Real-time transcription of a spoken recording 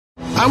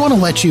I want to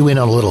let you in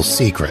on a little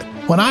secret.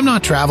 When I'm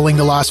not traveling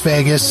to Las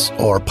Vegas,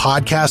 or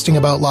podcasting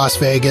about Las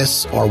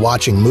Vegas, or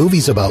watching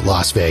movies about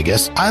Las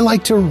Vegas, I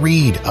like to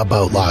read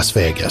about Las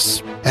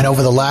Vegas. And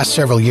over the last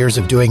several years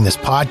of doing this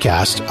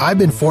podcast, I've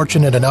been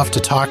fortunate enough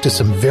to talk to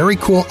some very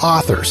cool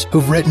authors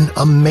who've written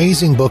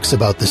amazing books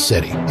about the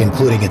city,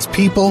 including its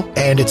people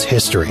and its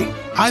history.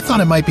 I thought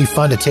it might be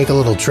fun to take a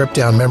little trip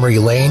down memory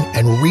lane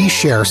and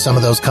reshare some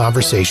of those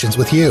conversations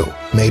with you.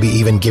 Maybe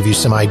even give you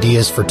some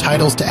ideas for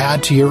titles to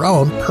add to your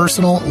own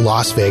personal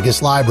Las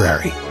Vegas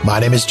library. My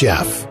name is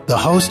Jeff, the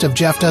host of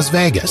Jeff Does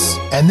Vegas,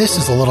 and this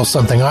is a little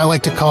something I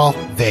like to call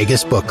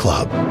Vegas Book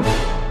Club.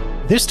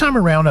 This time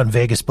around on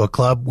Vegas Book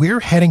Club,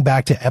 we're heading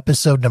back to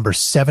episode number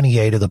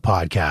 78 of the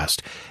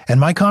podcast and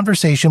my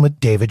conversation with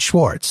David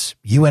Schwartz,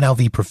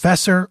 UNLV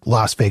professor,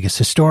 Las Vegas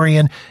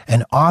historian,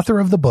 and author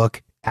of the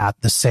book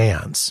At the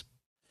Sands.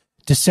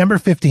 December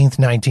 15th,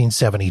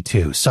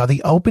 1972 saw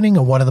the opening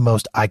of one of the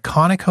most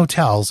iconic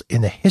hotels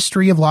in the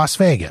history of Las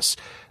Vegas,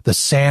 the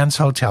Sands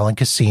Hotel and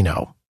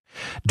Casino.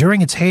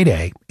 During its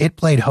heyday, it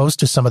played host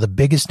to some of the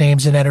biggest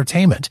names in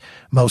entertainment,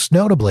 most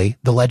notably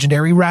the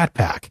legendary Rat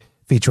Pack,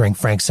 featuring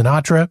Frank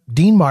Sinatra,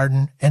 Dean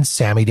Martin, and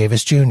Sammy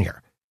Davis Jr.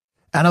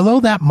 And although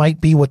that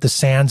might be what the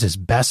Sands is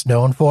best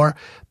known for,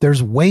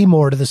 there's way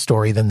more to the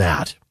story than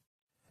that.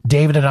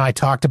 David and I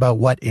talked about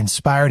what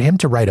inspired him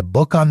to write a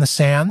book on the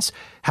Sands,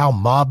 how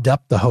mobbed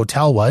up the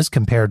hotel was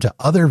compared to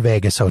other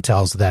Vegas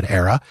hotels of that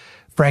era,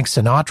 Frank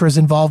Sinatra's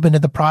involvement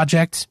in the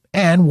project,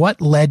 and what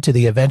led to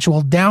the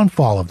eventual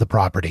downfall of the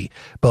property,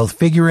 both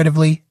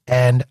figuratively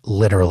and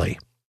literally.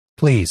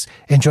 Please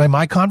enjoy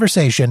my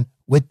conversation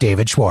with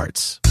David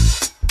Schwartz.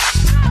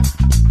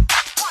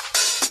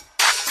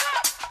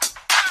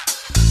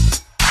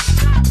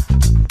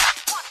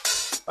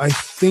 I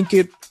think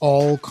it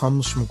all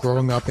comes from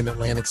growing up in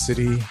Atlantic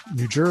City,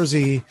 New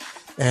Jersey,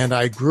 and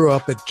I grew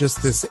up at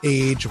just this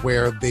age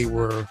where they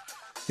were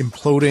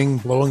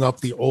imploding, blowing up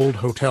the old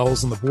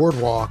hotels on the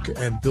boardwalk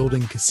and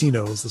building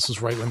casinos. This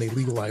was right when they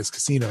legalized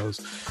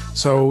casinos.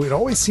 So it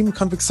always seemed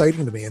kind of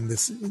exciting to me. And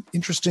this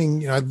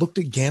interesting, I looked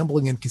at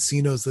gambling and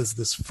casinos as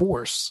this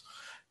force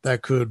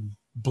that could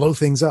blow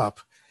things up.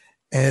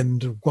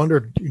 And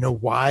wondered,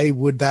 why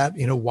would that,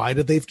 why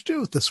did they have to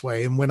do it this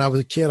way? And when I was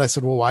a kid, I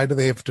said, well, why do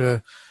they have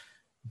to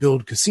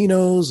build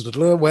casinos?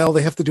 Well,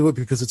 they have to do it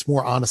because it's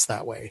more honest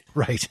that way.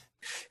 Right.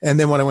 And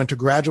then when I went to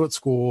graduate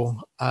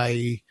school,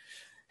 I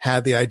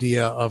had the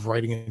idea of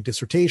writing a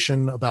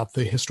dissertation about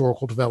the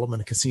historical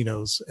development of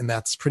casinos. And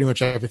that's pretty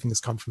much everything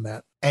that's come from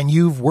that. And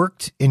you've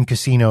worked in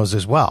casinos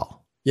as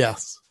well.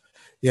 Yes.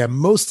 Yeah,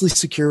 mostly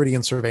security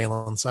and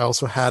surveillance. I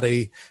also had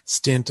a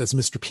stint as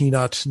Mr.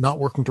 Peanut, not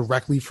working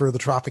directly for the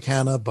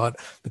Tropicana, but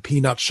the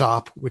Peanut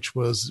Shop, which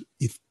was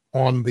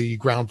on the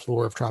ground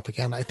floor of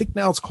Tropicana. I think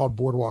now it's called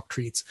Boardwalk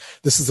Treats.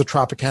 This is the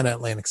Tropicana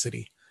Atlantic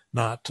City,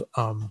 not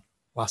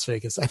Las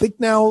Vegas. I think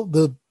now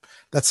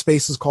that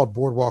space is called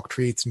Boardwalk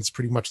Treats, and it's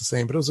pretty much the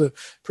same, but it was a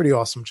pretty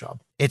awesome job.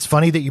 It's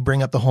funny that you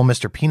bring up the whole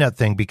Mr. Peanut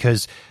thing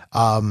because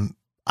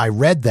I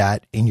read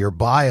that in your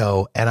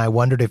bio and I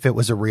wondered if it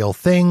was a real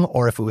thing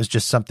or if it was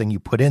just something you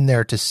put in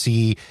there to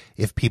see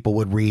if people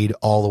would read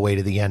all the way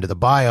to the end of the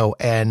bio.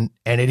 And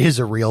it is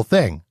a real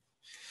thing.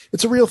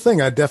 It's a real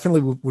thing. I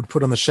definitely would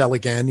put on the shell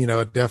again.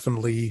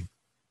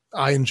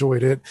 I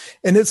enjoyed it.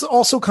 And it's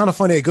also kind of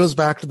funny. It goes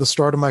back to the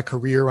start of my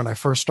career when I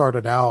first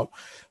started out.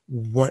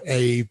 What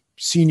a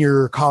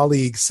senior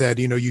colleague said,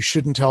 you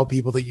shouldn't tell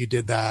people that you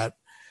did that,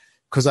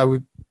 because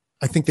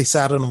I think they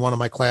sat in one of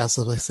my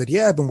classes. I said,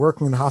 yeah, I've been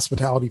working in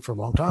hospitality for a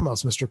long time. I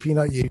was Mr.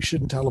 Peanut. You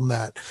shouldn't tell them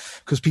that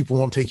because people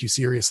won't take you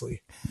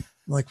seriously. I'm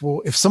like,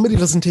 well, if somebody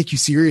doesn't take you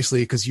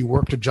seriously because you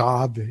worked a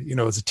job,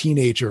 as a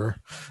teenager,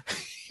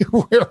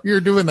 where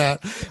you're doing that,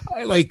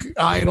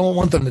 I don't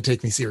want them to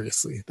take me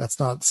seriously. That's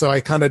not, so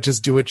I kind of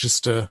just do it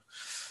just to,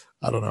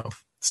 I don't know,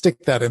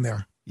 stick that in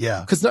there.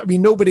 Yeah. Cause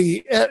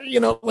nobody,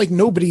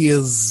 nobody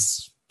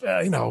is,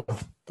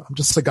 I'm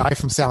just a guy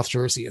from South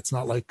Jersey. It's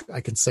not like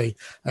I can say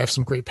I have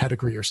some great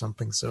pedigree or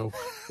something. So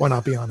why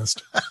not be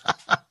honest?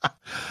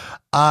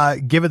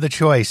 Given the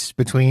choice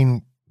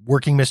between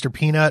working Mr.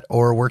 Peanut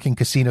or working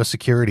casino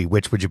security,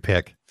 which would you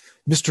pick?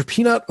 Mr.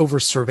 Peanut over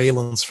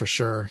surveillance for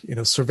sure.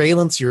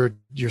 Surveillance, you're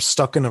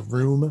stuck in a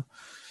room.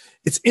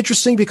 It's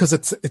interesting because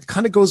it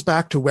kind of goes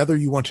back to whether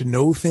you want to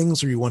know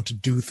things or you want to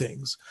do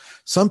things.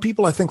 Some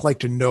people I think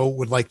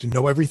would like to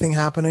know everything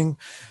happening,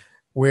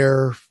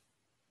 where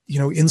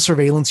in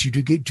surveillance, you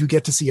do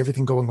get to see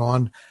everything going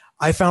on.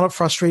 I found it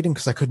frustrating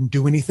because I couldn't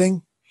do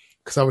anything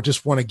because I would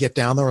just want to get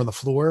down there on the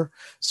floor.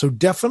 So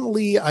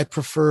definitely I've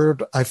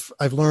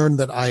learned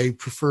that I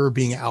prefer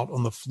being out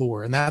on the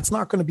floor, and that's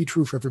not going to be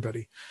true for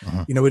everybody.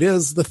 Uh-huh. It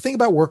is the thing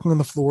about working on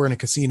the floor in a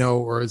casino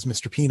or as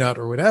Mr. Peanut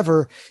or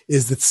whatever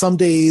is that some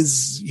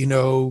days,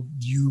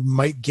 you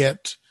might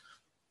get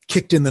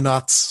kicked in the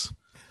nuts.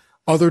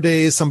 Other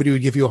days, somebody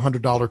would give you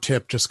 $100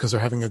 tip just because they're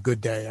having a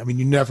good day. I mean,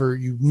 you never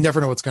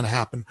know what's going to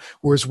happen.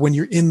 Whereas when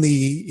you're in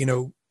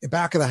the,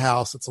 back of the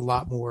house, it's a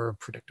lot more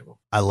predictable.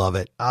 I love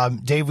it.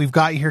 Dave, we've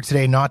got you here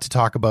today not to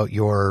talk about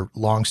your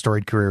long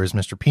storied career as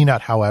Mr.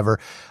 Peanut, however,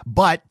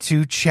 but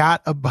to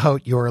chat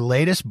about your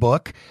latest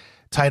book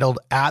titled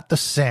At the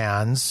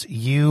Sands.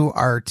 You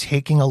are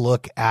taking a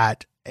look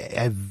at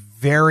a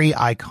very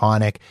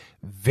iconic,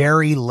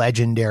 very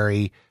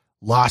legendary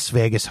Las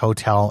Vegas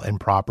hotel and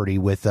property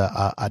with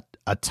a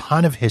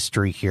ton of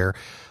history here.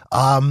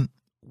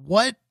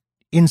 What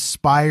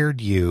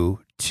inspired you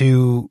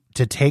to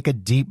take a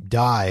deep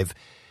dive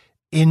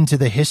into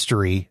the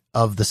history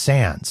of the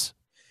Sands?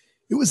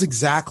 It was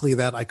exactly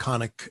that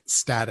iconic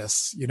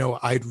status. You know,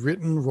 I'd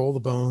written Roll the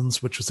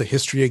Bones, which was a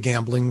history of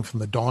gambling from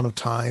the dawn of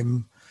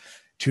time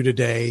to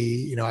today.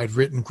 You know, I'd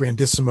written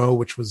Grandissimo,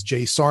 which was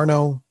Jay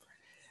Sarno,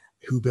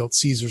 who built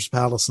Caesar's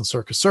Palace and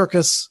Circus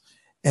Circus.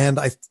 And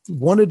I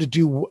wanted to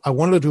do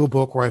a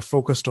book where I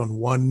focused on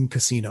one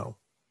casino.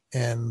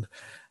 And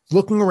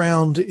looking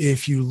around,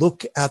 if you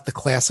look at the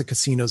classic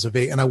casinos of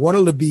Vegas, and I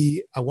wanted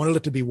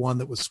it to be one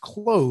that was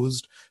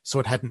closed, so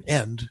it had an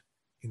end,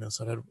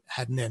 so it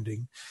had an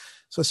ending.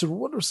 So I said,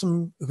 what are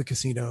some of the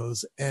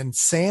casinos? And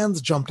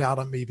Sands jumped out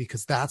at me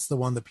because that's the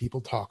one that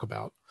people talk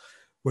about.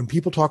 When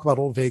people talk about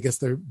Old Vegas,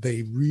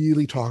 they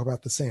really talk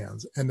about the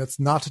Sands. And that's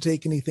not to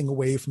take anything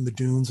away from the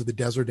Dunes or the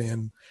Desert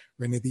Inn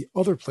or any of the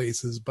other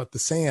places, but the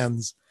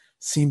Sands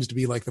seems to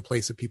be like the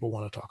place that people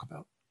want to talk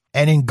about.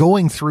 And in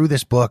going through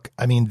this book,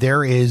 I mean,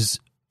 there is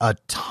a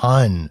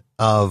ton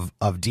of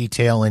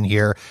detail in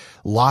here,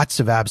 lots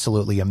of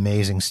absolutely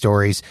amazing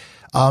stories.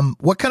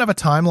 What kind of a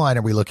timeline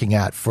are we looking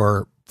at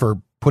for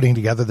putting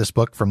together this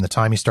book from the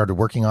time you started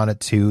working on it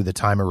to the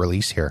time of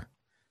release here?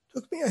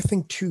 It took me, I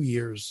think, 2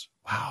 years.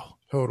 Wow.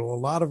 Total. A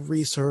lot of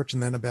research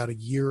and then about a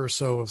year or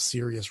so of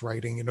serious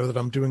writing, that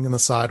I'm doing on the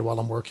side while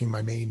I'm working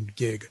my main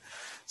gig.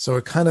 So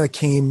it kind of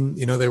came,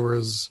 there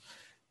was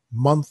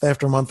month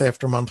after month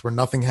after month where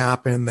nothing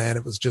happened. Then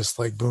it was just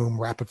like, boom,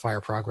 rapid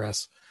fire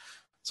progress.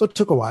 So it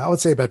took a while. I would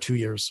say about 2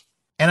 years.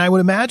 And I would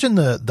imagine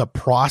the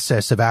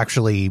process of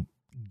actually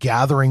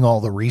gathering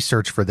all the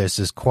research for this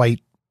is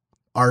quite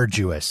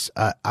arduous.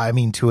 I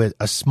mean, to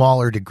a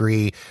smaller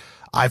degree,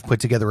 I've put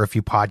together a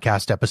few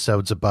podcast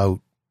episodes about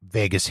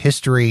Vegas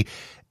history.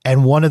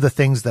 And one of the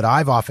things that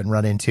I've often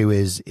run into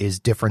is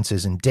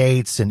differences in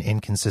dates and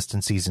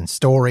inconsistencies in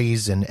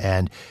stories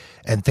and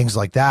things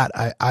like that.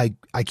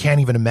 I can't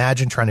even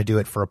imagine trying to do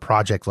it for a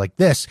project like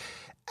this.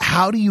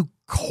 How do you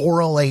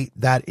correlate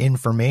that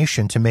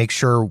information to make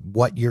sure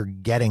what you're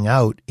getting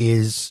out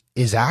is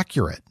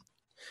accurate?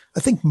 I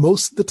think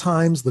most of the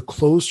times, the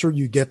closer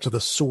you get to the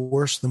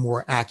source, the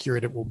more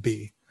accurate it will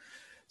be.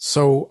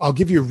 So I'll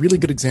give you a really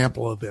good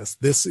example of this.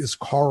 This is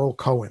Carl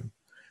Cohen,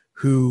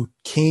 who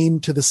came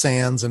to the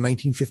Sands in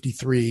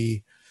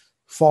 1953,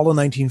 fall of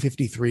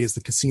 1953, as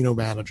the casino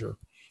manager.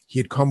 He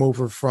had come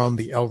over from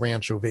the El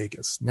Rancho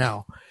Vegas.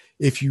 Now,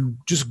 if you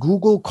just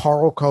Google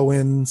Carl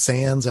Cohen,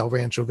 Sands, El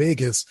Rancho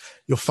Vegas,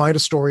 you'll find a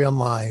story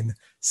online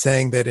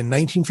saying that in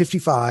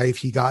 1955,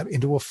 he got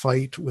into a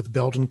fight with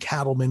Belgian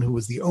cattleman, who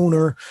was the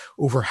owner,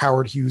 over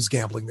Howard Hughes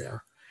gambling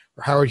there.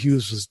 Howard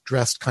Hughes was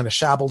dressed kind of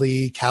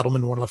shabbily.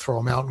 Cattleman wanted to throw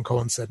him out, and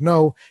Cohen said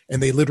no,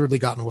 and they literally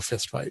got into a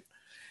fist fight.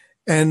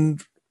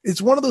 And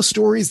it's one of those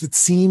stories that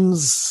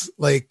seems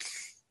like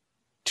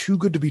too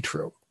good to be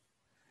true.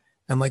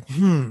 And like,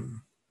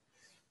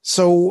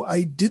 So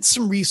I did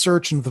some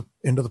research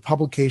into the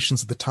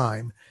publications at the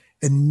time,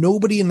 and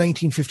nobody in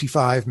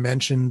 1955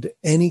 mentioned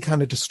any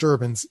kind of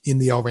disturbance in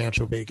the El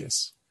Rancho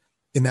Vegas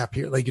in that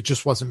period. Like, it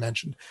just wasn't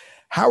mentioned.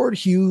 Howard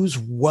Hughes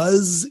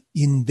was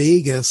in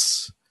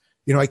Vegas.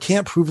 I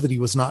can't prove that he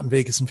was not in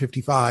Vegas in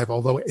 55,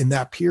 although in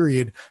that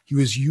period, he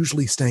was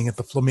usually staying at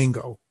the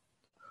Flamingo.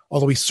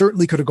 Although he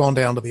certainly could have gone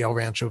down to the El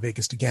Rancho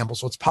Vegas to gamble,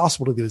 so it's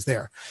possible that he was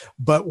there.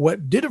 But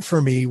what did it for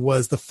me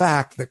was the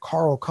fact that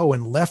Carl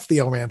Cohen left the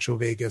El Rancho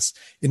Vegas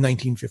in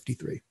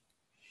 1953.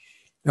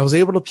 I was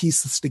able to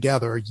piece this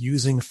together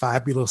using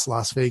Fabulous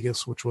Las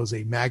Vegas, which was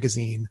a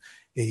magazine,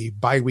 a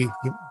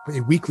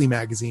weekly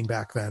magazine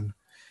back then.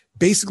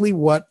 Basically,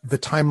 what the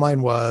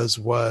timeline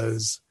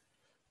was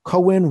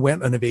Cohen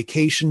went on a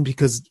vacation,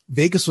 because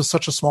Vegas was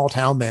such a small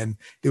town then.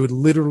 They would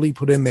literally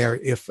put in there,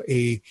 if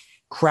a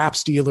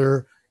craps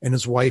dealer and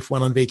his wife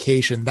went on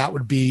vacation, that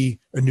would be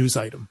a news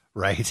item.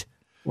 Right.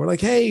 We're like,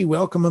 hey,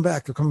 welcome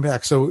back. They're coming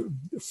back. So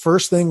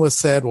first thing was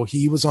said, well,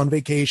 he was on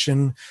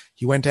vacation.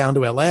 He went down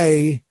to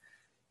LA.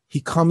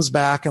 He comes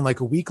back, and like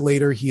a week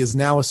later, he is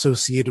now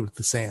associated with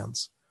the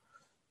Sands.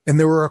 And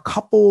there were a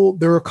couple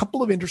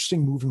of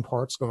interesting moving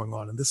parts going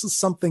on. And this is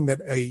something that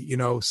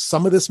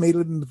some of this made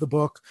it into the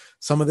book.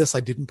 Some of this I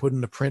didn't put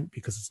into print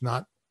because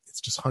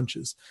it's just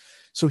hunches.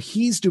 So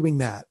he's doing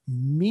that.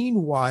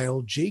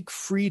 Meanwhile, Jake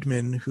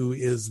Friedman, who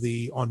is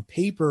the on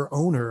paper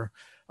owner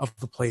of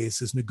the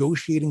place, is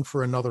negotiating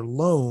for another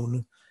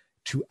loan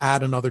to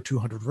add another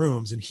 200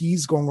 rooms. And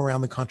he's going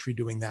around the country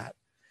doing that.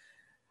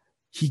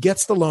 He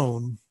gets the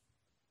loan.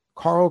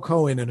 Carl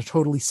Cohen, in a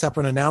totally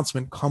separate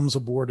announcement, comes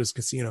aboard as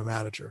casino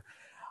manager.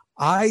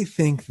 I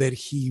think that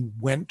he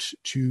went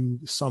to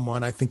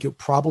someone. I think it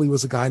probably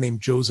was a guy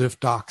named Joseph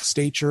Doc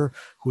Stacher,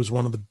 who was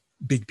one of the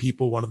big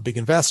people, one of the big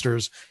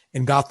investors,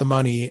 and got the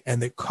money,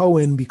 and that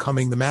Cohen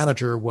becoming the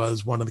manager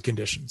was one of the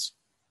conditions,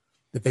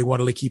 that they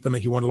wanted to keep him,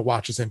 that he wanted to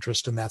watch his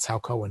interest, and that's how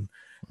Cohen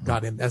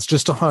got in. That's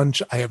just a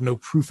hunch. I have no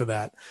proof of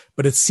that,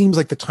 but it seems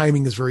like the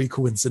timing is very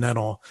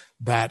coincidental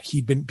that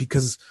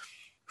because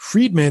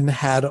Friedman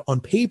had,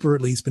 on paper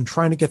at least, been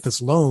trying to get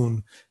this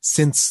loan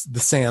since the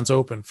Sands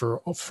opened for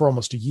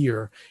almost a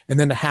year. And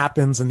then it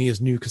happens, and he is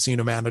new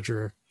casino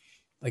manager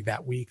like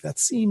that week. That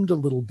seemed a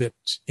little bit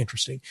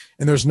interesting.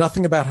 And there's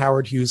nothing about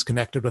Howard Hughes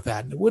connected with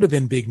that. And it would have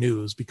been big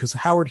news because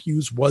Howard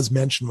Hughes was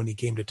mentioned when he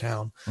came to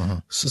town.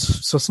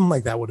 So something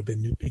like that would have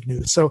been big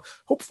news. So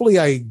hopefully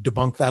I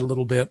debunked that a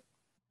little bit.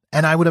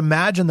 And I would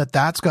imagine that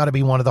that's got to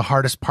be one of the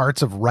hardest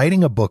parts of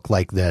writing a book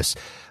like this.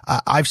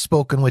 I've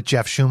spoken with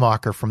Jeff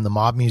Schumacher from the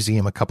Mob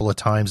Museum a couple of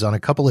times on a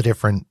couple of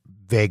different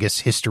Vegas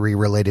history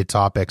related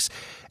topics.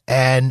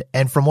 And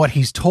from what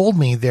he's told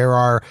me, there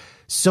are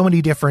so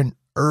many different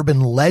urban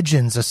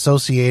legends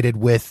associated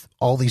with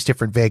all these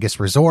different Vegas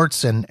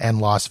resorts and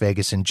Las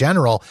Vegas in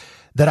general,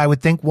 that I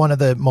would think one of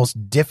the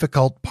most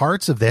difficult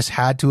parts of this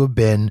had to have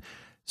been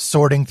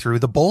sorting through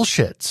the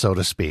bullshit, so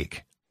to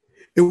speak.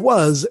 It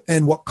was.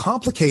 And what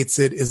complicates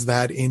it is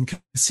that in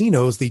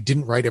casinos, they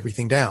didn't write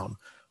everything down.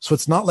 So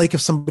it's not like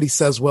if somebody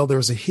says, well,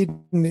 there's a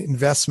hidden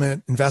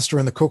investor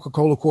in the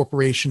Coca-Cola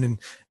Corporation in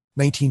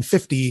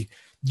 1950,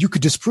 you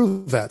could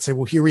disprove that. Say,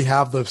 well, here we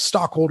have the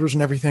stockholders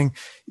and everything.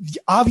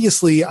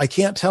 Obviously, I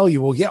can't tell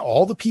you, well, yeah,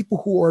 all the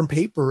people who are on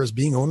paper as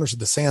being owners of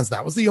the Sands,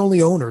 that was the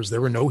only owners.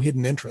 There were no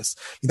hidden interests.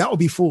 I mean, that would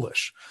be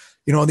foolish.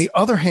 On the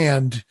other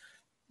hand,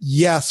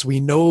 yes, we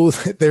know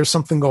that there's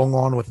something going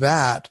on with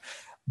that,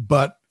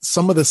 but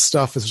some of this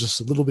stuff is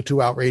just a little bit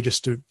too outrageous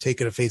to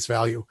take it at face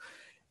value.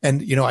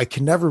 And, I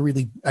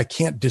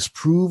can't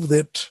disprove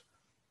that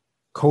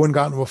Cohen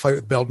got into a fight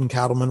with Belden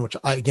Cattleman, which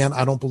I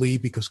don't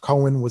believe, because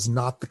Cohen was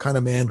not the kind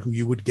of man who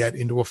you would get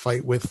into a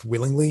fight with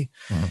willingly,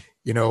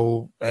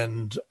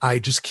 and I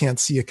just can't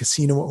see a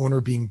casino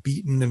owner being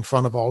beaten in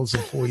front of all his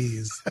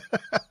employees.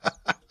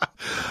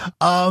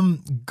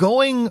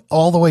 Going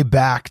all the way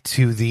back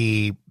to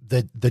the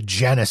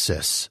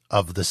genesis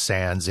of the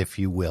Sands, if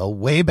you will,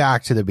 way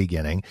back to the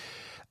beginning.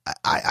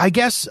 I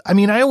guess,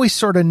 I always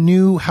sort of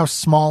knew how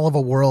small of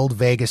a world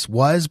Vegas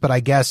was, but I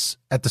guess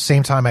at the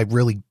same time, I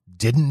really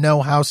didn't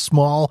know how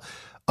small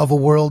of a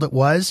world it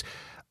was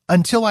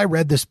until I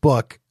read this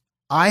book.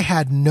 I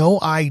had no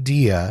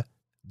idea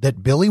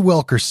that Billy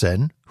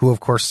Wilkerson, who of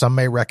course some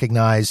may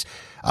recognize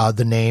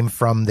the name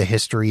from the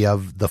history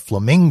of the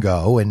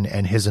Flamingo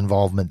and his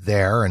involvement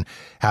there and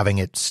having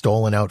it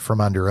stolen out from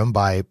under him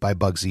by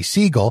Bugsy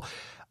Siegel.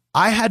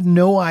 I had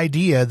no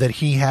idea that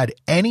he had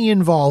any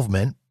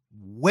involvement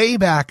way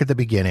back at the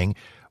beginning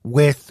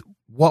with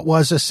what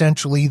was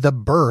essentially the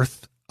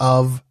birth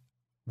of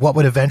what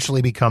would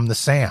eventually become the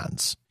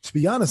Sands. To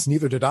be honest,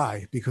 neither did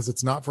I, because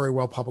it's not very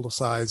well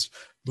publicized.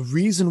 The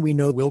reason we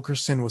know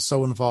Wilkerson was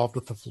so involved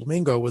with the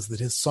Flamingo was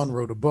that his son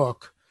wrote a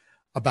book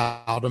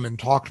about him and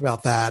talked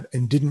about that,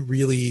 and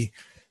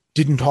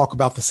didn't talk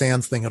about the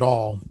Sands thing at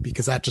all,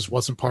 because that just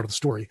wasn't part of the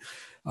story.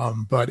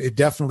 But it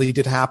definitely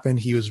did happen.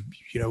 He was,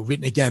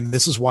 written again.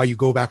 This is why you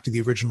go back to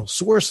the original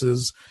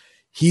sources.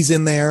 He's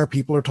in there.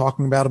 People are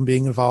talking about him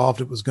being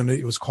involved. It was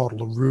called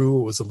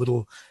LaRue. It was a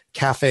little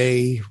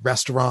cafe,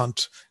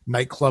 restaurant,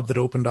 nightclub that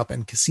opened up,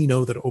 and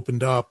casino that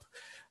opened up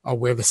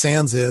where the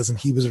Sands is. And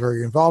he was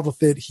very involved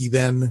with it. He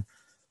then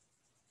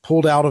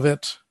pulled out of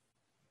it,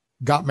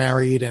 got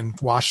married, and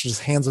washed his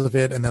hands of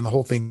it. And then the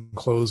whole thing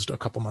closed a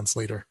couple months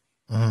later.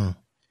 And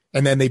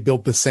then they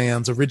built the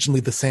Sands. Originally,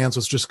 the Sands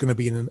was just going to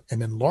be an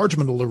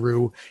enlargement of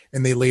LaRue,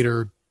 and they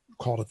later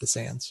called it the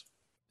Sands.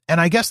 And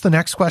I guess the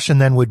next question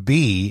then would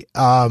be,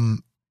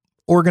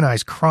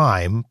 organized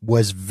crime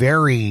was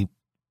very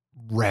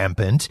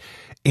rampant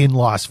in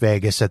Las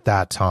Vegas at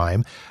that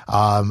time.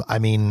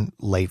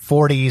 Late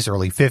 40s,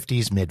 early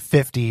 50s, mid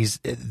 50s,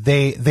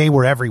 they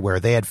were everywhere.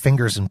 They had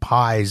fingers and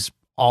pies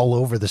all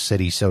over the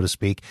city, so to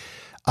speak.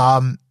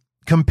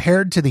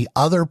 Compared to the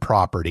other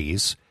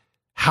properties,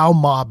 how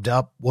mobbed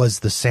up was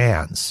the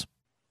Sands?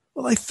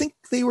 Well, I think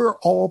they were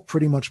all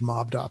pretty much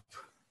mobbed up.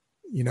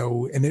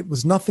 And it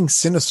was nothing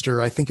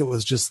sinister. I think it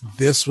was just,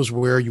 this was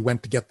where you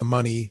went to get the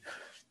money,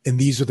 and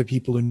these are the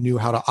people who knew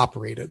how to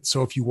operate it.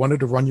 So if you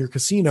wanted to run your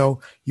casino,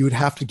 you would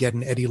have to get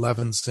an Eddie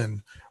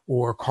Levinson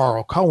or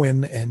Carl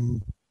Cohen,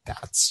 and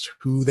that's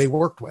who they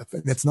worked with.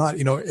 And it's not,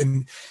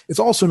 and it's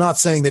also not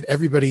saying that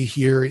everybody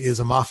here is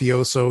a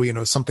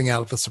mafioso, something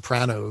out of The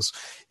Sopranos.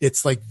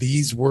 It's like,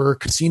 these were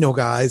casino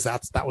guys.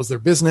 That was their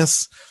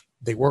business.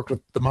 They worked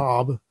with the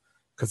mob,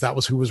 because that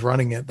was who was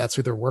running it. That's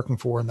who they're working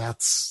for. And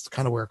that's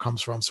kind of where it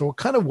comes from. So it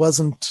kind of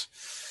wasn't,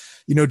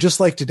 just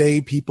like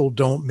today, people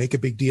don't make a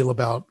big deal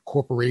about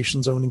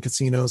corporations owning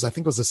casinos. I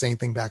think it was the same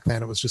thing back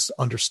then. It was just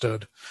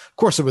understood. Of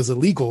course, it was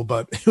illegal,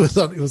 but it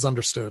was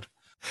understood.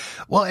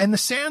 Well, and the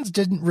Sands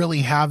didn't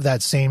really have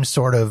that same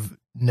sort of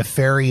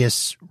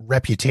nefarious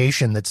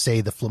reputation that,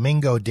 say, the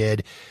Flamingo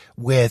did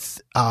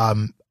with,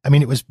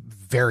 it was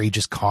very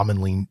just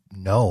commonly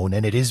known,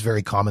 and it is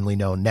very commonly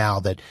known now,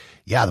 that,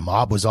 yeah, the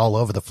mob was all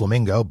over the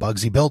Flamingo.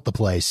 Bugsy built the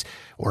place,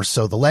 or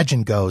so the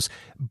legend goes.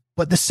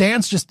 But the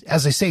Sands just,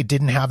 as I say,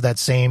 didn't have that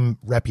same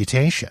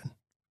reputation.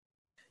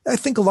 I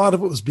think a lot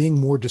of it was being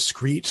more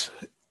discreet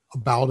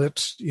about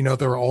it. You know,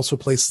 there are also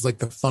places like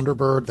the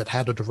Thunderbird that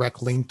had a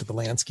direct link to the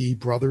Lansky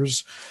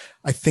brothers.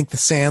 I think the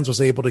Sands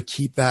was able to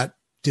keep that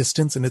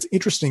distance. And it's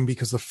interesting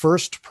because the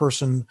first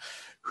person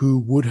who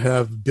would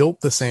have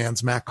built the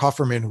Sands, Matt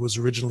Kufferman, who was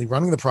originally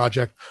running the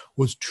project,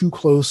 was too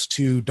close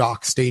to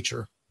Doc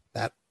Stacher,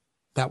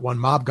 that one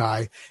mob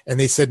guy. And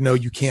they said, no,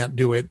 you can't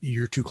do it.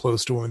 You're too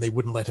close to him. And they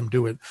wouldn't let him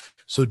do it.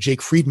 So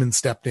Jake Friedman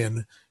stepped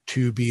in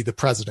to be the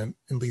president,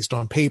 at least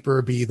on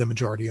paper, be the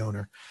majority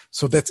owner.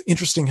 So that's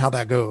interesting how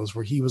that goes,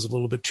 where he was a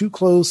little bit too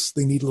close.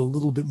 They needed a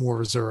little bit more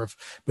reserve.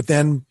 But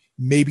then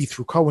maybe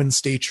through Cohen,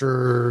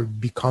 Stacher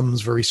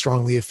becomes very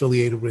strongly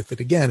affiliated with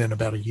it again in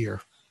about a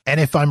year. And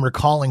if I'm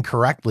recalling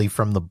correctly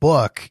from the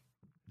book,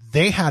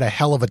 they had a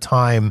hell of a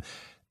time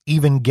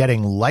even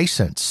getting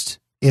licensed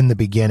in the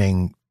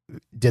beginning.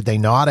 Did they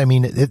not? I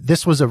mean,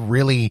 this was a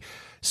really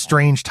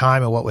strange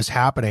time of what was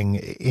happening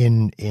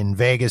in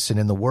Vegas and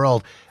in the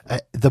world.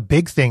 The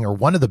big thing, or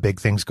one of the big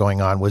things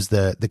going on, was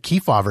the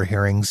Kefauver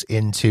hearings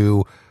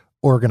into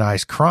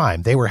organized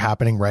crime. They were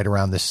happening right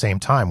around the same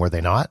time, were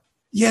they not?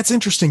 Yeah, it's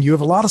interesting. You have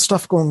a lot of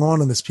stuff going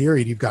on in this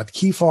period. You've got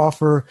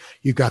Kefauver,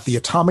 you've got the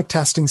atomic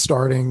testing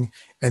starting,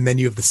 and then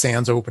you have the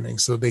Sands opening.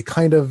 So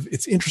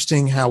it's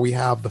interesting how we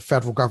have the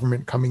federal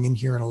government coming in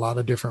here in a lot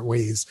of different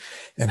ways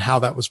and how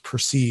that was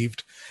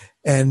perceived.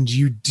 And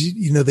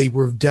they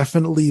were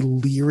definitely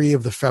leery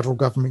of the federal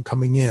government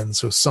coming in.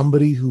 So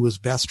somebody who was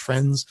best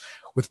friends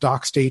with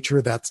Doc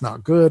Stacher, that's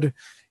not good.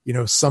 You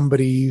know,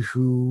 somebody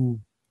who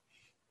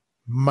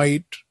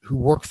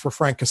worked for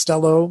Frank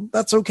Costello,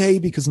 that's okay,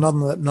 because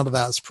none of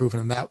that is proven.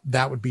 And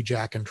that would be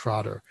Jack and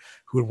Trotter,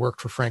 who had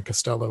worked for Frank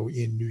Costello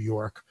in New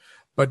York.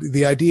 But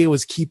the idea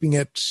was keeping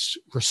it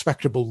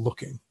respectable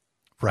looking.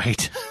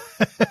 Right.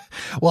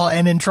 Well,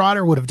 and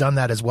Trotter would have done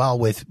that as well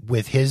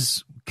with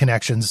his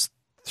connections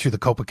through the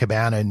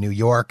Copacabana in New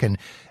York and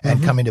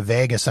coming to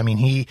Vegas. I mean,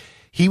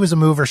 he was a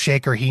mover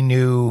shaker. He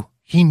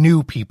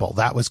knew people.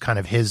 That was kind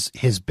of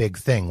his big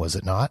thing, was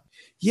it not?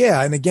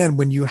 Yeah. And again,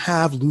 when you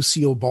have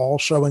Lucille Ball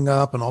showing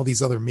up and all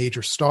these other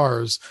major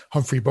stars,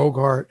 Humphrey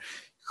Bogart,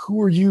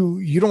 who are you?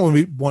 You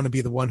don't want to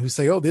be the one who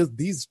say, oh,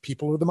 these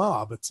people are the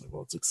mob. It's like,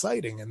 well, it's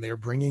exciting. And they're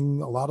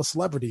bringing a lot of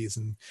celebrities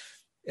and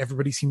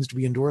everybody seems to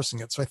be endorsing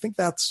it. So I think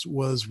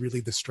was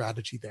really the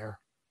strategy there.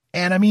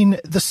 And I mean,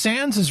 the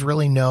Sands is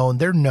really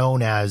they're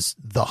known as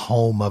the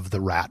home of the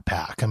Rat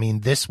Pack. I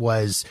mean,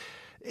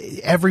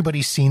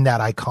 everybody's seen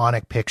that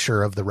iconic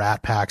picture of the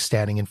Rat Pack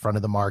standing in front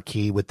of the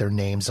marquee with their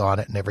names on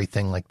it and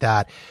everything like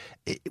that.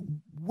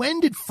 When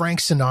did Frank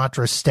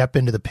Sinatra step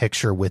into the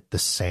picture with the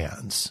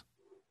Sands?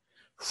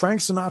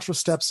 Frank Sinatra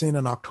steps in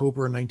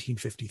October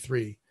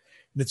 1953.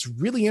 And it's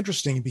really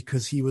interesting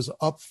because he was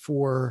up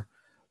for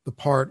the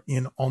part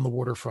in On the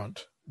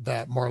Waterfront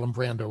that Marlon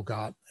Brando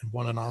got and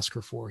won an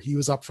Oscar for. He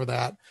was up for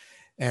that.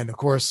 And of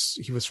course,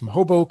 he was from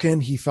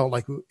Hoboken. He felt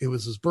like it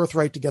was his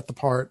birthright to get the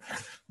part.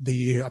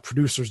 The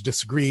producers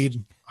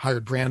disagreed,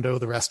 hired Brando.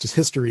 The rest is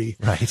history.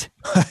 Right.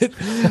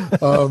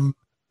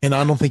 And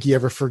I don't think he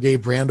ever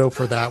forgave Brando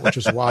for that, which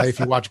is why if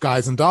you watch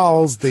Guys and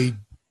Dolls, they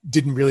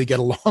didn't really get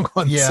along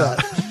on set.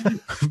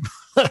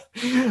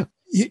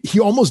 He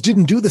almost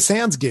didn't do the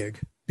Sands gig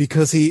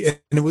because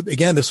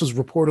this was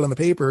reported in the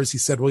papers. He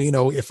said,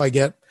 well, if I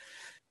get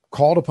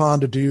called upon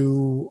to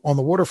do On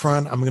the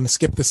Waterfront, I'm going to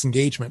skip this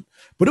engagement.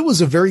 But it was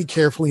a very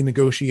carefully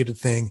negotiated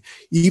thing.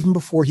 Even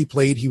before he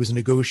played, he was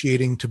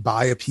negotiating to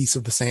buy a piece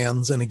of the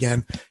Sands. And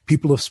again,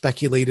 people have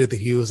speculated that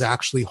he was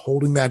actually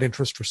holding that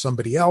interest for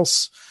somebody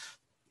else.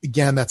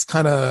 Again, that's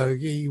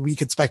we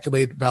could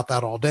speculate about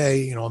that all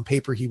day. On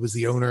paper, he was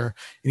the owner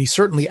and he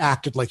certainly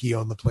acted like he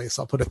owned the place.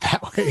 I'll put it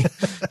that way.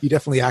 He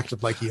definitely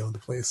acted like he owned the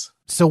place.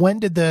 So when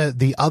did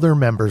the other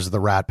members of the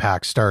Rat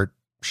Pack start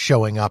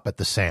showing up at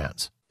the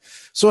Sands?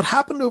 So it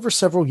happened over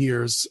several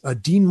years.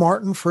 Dean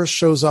Martin first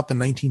shows up in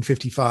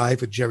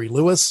 1955 with Jerry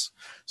Lewis.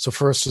 So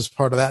first as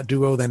part of that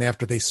duo, then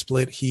after they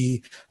split,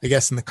 in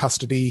the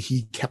custody,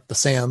 he kept the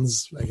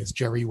Sands. I guess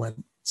Jerry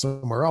went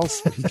somewhere else,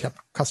 but he kept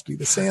custody of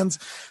the Sands.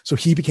 So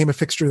he became a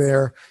fixture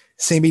there.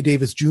 Sammy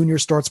Davis Jr.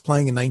 starts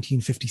playing in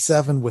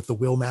 1957 with the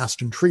Will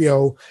Maston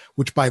Trio,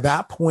 which by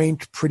that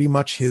point, pretty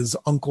much his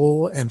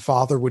uncle and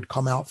father would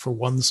come out for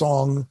one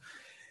song.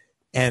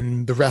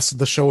 And the rest of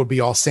the show would be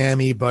all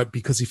Sammy, but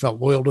because he felt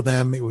loyal to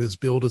them, it was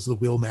billed as the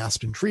Will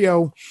Maston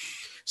Trio.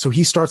 So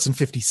he starts in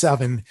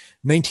 57.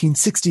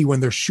 1960, when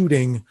they're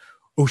shooting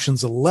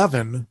Ocean's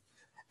 11,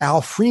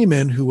 Al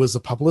Freeman, who was a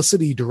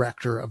publicity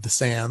director of the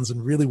Sands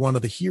and really one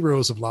of the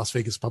heroes of Las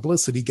Vegas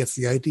publicity, gets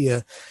the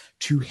idea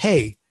to,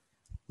 hey,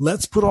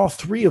 let's put all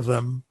three of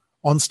them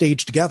on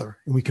stage together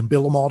and we can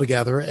bill them all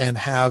together and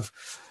have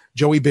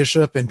Joey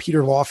Bishop and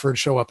Peter Lawford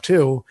show up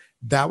too.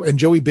 And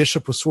Joey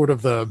Bishop was sort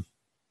of the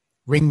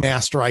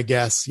ringmaster, I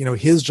guess.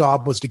 His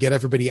job was to get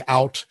everybody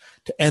out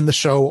to end the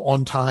show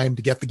on time,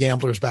 to get the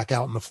gamblers back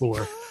out on the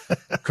floor.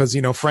 Because,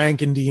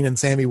 Frank and Dean and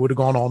Sammy would have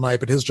gone all night,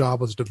 but his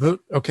job was to,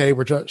 okay,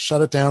 we're just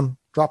shut it down,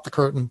 drop the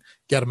curtain,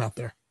 get them out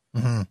there.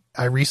 Mm-hmm.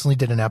 I recently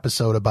did an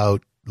episode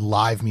about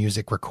live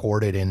music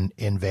recorded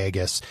in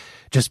Vegas,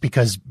 just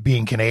because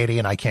being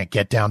Canadian, I can't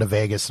get down to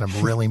Vegas and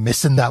I'm really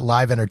missing that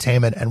live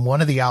entertainment. And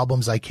one of the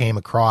albums I came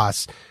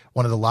across,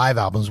 one of the live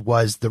albums,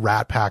 was the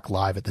Rat Pack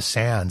live at the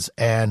Sands.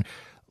 And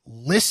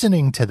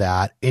listening to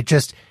that, it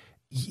just,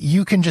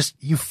 you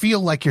feel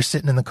like you're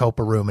sitting in the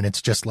Copa room, and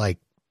it's just like,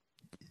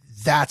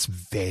 that's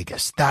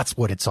Vegas. That's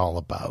what it's all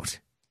about.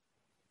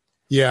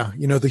 Yeah.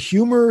 The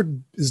humor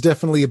is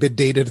definitely a bit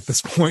dated at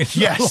this point.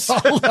 Yes.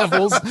 On all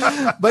levels.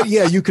 But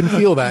yeah, you can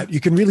feel that. You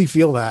can really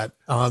feel that.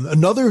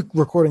 Another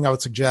recording I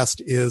would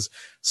suggest is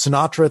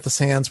Sinatra at the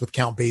Sands with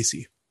Count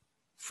Basie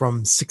from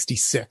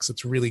 1966.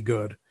 It's really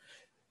good.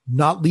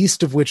 Not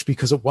least of which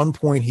because at one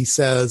point he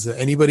says,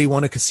 anybody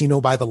want a casino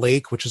by the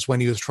lake, which is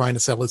when he was trying to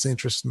sell his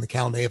interest in the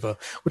Cal Neva,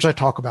 which I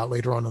talk about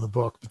later on in the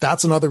book. But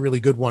that's another really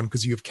good one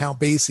because you have Count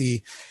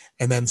Basie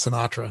and then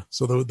Sinatra.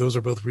 So those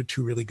are both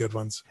two really good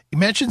ones. You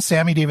mentioned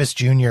Sammy Davis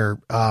Jr.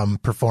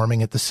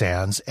 Performing at the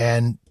Sands,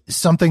 and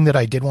something that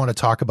I did want to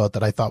talk about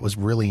that I thought was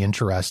really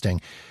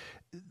interesting.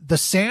 The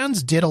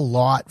Sands did a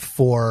lot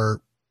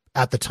for,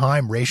 at the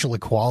time, racial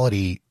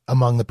equality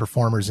among the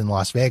performers in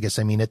Las Vegas.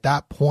 I mean, at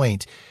that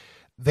point,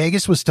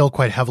 Vegas was still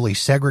quite heavily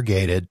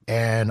segregated,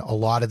 and a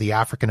lot of the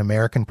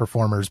African-American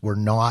performers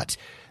weren't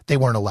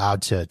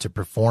allowed to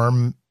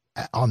perform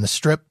on the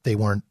Strip. They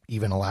weren't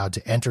even allowed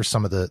to enter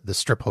some of the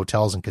Strip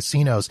hotels and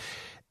casinos.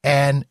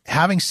 And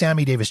having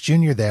Sammy Davis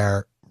Jr.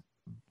 there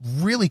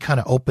really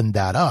kind of opened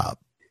that up.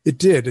 It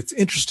did. It's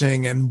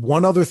interesting. And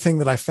one other thing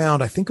that I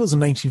found, I think it was in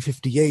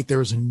 1958, there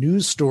was a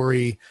news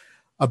story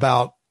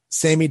about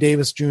Sammy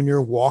Davis Jr.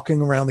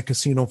 walking around the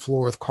casino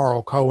floor with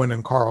Carl Cohen,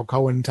 and Carl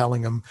Cohen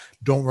telling him,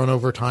 don't run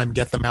over time,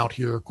 get them out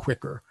here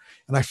quicker.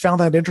 And I found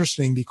that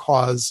interesting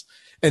because,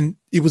 and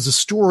it was a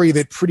story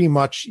that pretty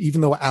much, even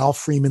though Al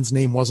Freeman's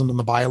name wasn't on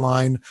the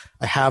byline,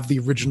 I have the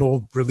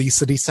original release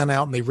that he sent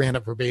out and they ran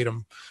it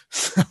verbatim.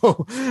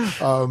 So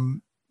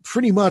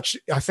pretty much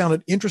I found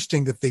it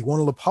interesting that they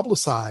wanted to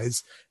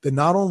publicize that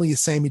not only is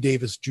Sammy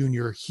Davis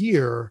Jr.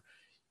 here,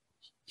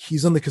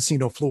 he's on the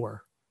casino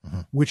floor.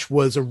 Mm-hmm. Which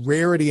was a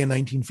rarity in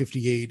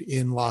 1958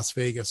 in Las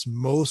Vegas.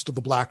 Most of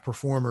the black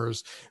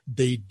performers,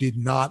 they did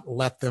not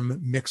let them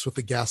mix with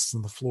the guests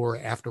on the floor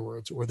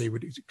afterwards, or they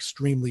would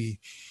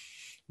extremely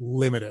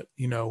limit it,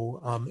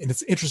 and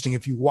it's interesting.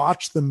 If you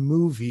watch the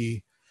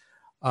movie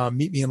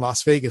Meet Me in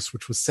Las Vegas,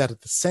 which was set at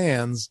the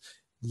Sands,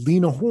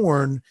 Lena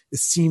Horne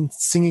is seen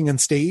singing on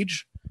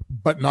stage,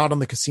 but not on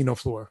the casino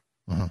floor.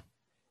 Mm-hmm.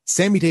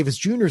 Sammy Davis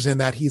Jr. is in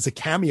that. He's a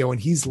cameo, and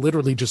he's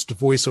literally just a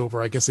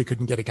voiceover. I guess they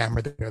couldn't get a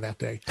camera there that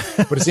day.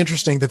 But it's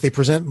interesting that they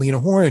present Lena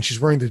Horne, and she's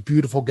wearing this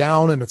beautiful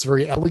gown, and it's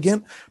very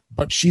elegant,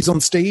 but she's on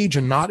stage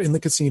and not in the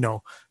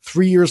casino.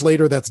 3 years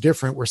later, that's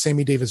different, where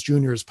Sammy Davis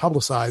Jr. is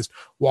publicized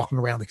walking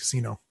around the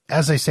casino.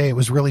 As I say, it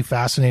was really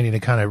fascinating to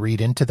kind of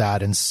read into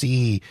that and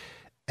see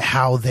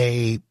how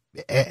they,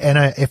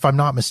 and if I'm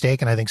not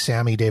mistaken, I think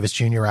Sammy Davis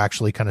Jr.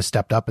 actually kind of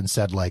stepped up and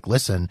said, like,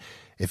 listen,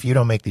 if you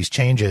don't make these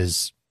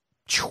changes,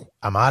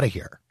 I'm out of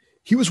here.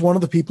 He was one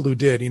of the people who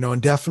did,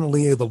 and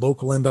definitely the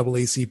local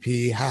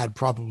NAACP had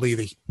probably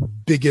the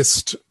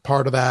biggest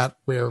part of that,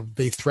 where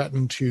they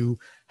threatened to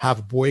have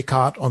a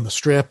boycott on the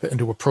Strip and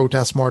do a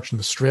protest march on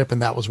the Strip.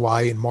 And that was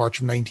why in March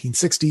of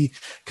 1960,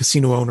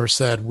 casino owners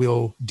said,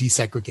 we'll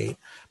desegregate.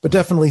 But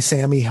definitely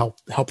Sammy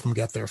helped them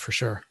get there for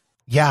sure.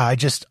 Yeah, I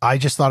just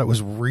thought it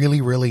was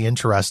really, really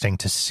interesting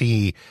to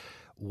see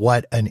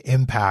what an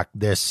impact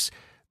this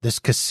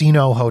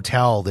casino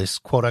hotel, this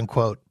quote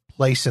unquote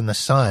place in the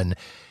sun,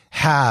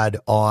 had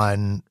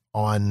on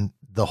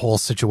the whole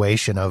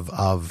situation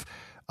of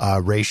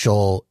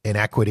racial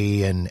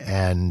inequity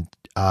and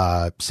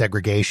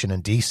segregation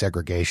and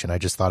desegregation. I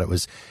just thought it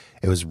was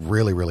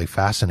really, really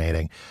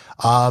fascinating.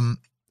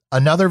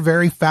 Another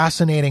very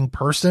fascinating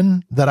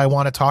person that I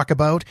want to talk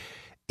about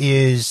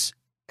is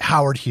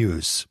Howard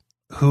Hughes,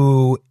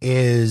 who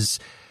is,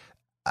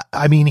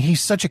 I mean,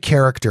 he's such a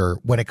character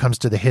when it comes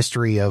to the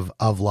history of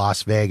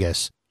Las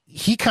Vegas.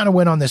 He kind of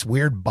went on this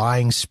weird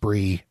buying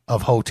spree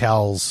of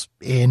hotels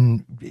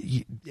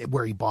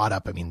where he bought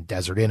up. I mean,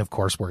 Desert Inn, of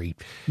course, where he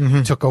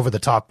took over the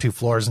top 2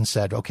 floors and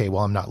said, okay,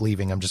 well, I'm not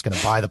leaving. I'm just going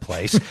to buy the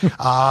place.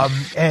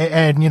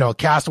 and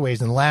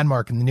Castaways and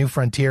Landmark and the New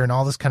Frontier and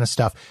all this kind of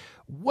stuff.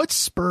 What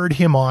spurred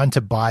him on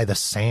to buy the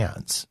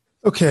Sands?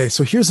 Okay,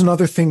 so here's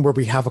another thing where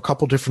we have a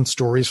couple different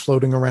stories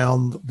floating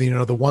around.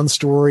 The one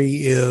story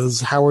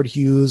is Howard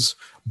Hughes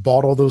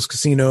bought all those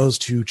casinos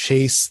to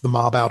chase the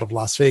mob out of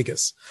Las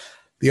Vegas.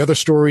 The other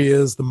story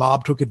is the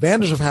mob took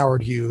advantage of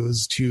Howard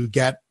Hughes to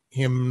get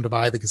him to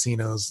buy the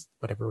casinos,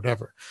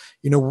 whatever.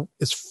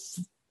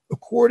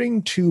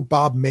 According to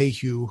Bob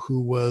Mayhew, who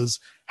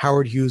was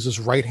Howard Hughes's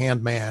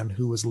right-hand man,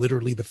 who was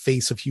literally the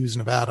face of Hughes,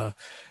 Nevada,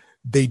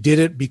 They did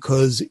it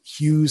because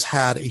Hughes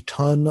had a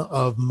ton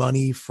of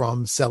money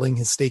from selling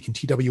his stake in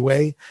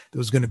TWA that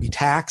was going to be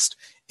taxed,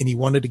 and he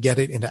wanted to get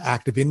it into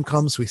active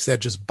income. So he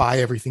said, just buy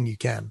everything you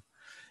can.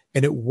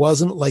 And it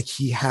wasn't like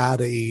he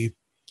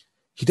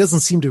doesn't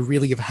seem to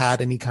really have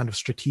had any kind of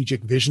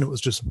strategic vision. It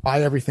was just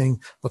buy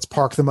everything. Let's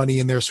park the money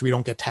in there so we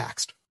don't get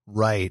taxed.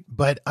 Right.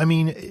 But I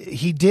mean,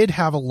 he did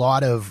have a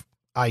lot of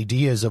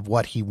ideas of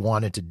what he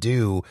wanted to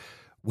do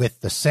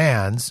with the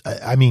Sands.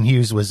 I mean,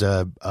 Hughes was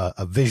a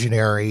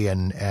visionary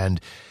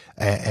and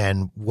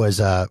was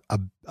a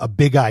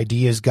big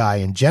ideas guy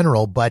in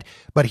general, but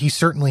he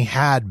certainly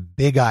had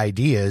big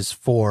ideas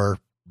for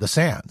the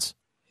Sands.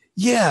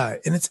 Yeah.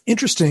 And it's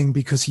interesting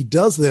because he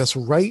does this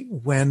right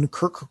when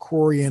Kirk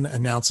Kerkorian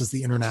announces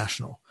the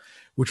International,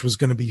 which was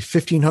going to be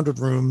 1,500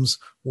 rooms,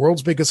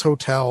 world's biggest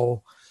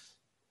hotel.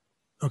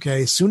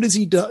 Okay, as soon as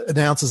he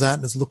announces that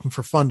and is looking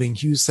for funding,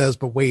 Hughes says,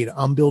 but wait,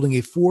 I'm building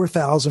a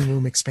 4,000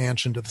 room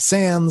expansion to the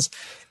Sands.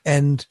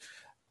 And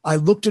I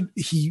looked at,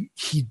 he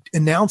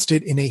announced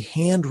it in a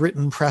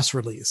handwritten press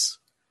release.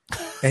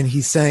 And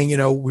he's saying,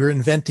 we're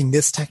inventing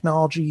this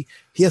technology.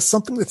 He has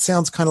something that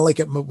sounds kind of like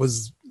it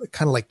was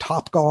kind of like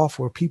Top Golf,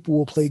 where people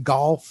will play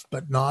golf,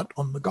 but not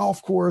on the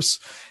golf course.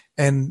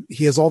 And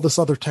he has all this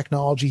other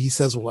technology. He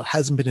says, well, it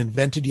hasn't been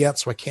invented yet,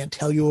 so I can't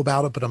tell you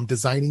about it, but I'm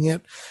designing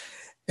it.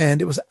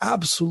 And it was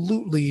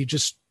absolutely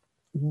just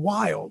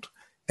wild.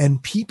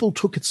 And people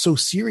took it so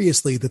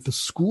seriously that the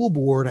school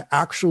board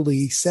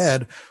actually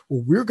said,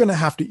 well, we're going to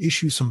have to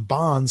issue some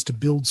bonds to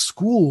build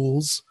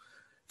schools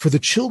for the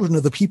children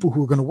of the people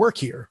who are going to work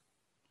here,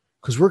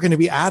 because we're going to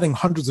be adding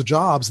hundreds of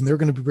jobs and they're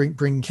going to be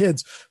bringing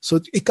kids. So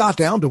it got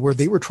down to where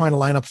they were trying to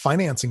line up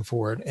financing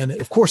for it. And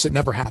of course, it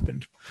never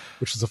happened,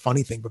 which is a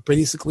funny thing. But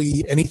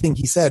basically, anything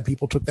he said,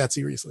 people took that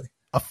seriously.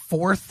 A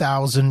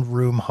 4,000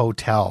 room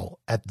hotel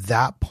at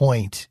that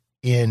point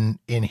in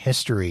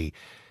history,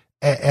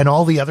 and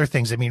all the other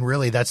things. I mean,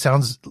 really, it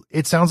sounds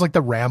like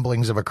the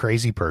ramblings of a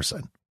crazy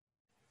person.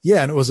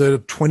 Yeah. And it was a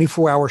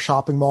 24-hour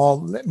shopping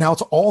mall. Now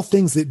it's all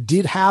things that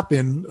did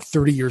happen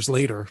 30 years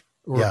later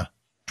or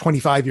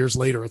 25 years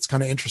later. It's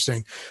kind of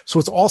interesting. So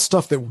it's all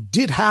stuff that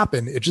did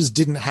happen. It just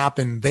didn't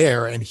happen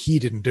there, and he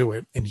didn't do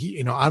it. And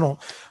he,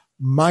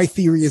 my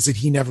theory is that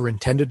he never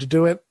intended to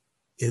do it,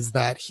 is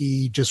that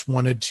he just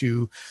wanted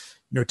to,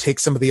 take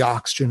some of the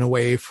oxygen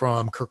away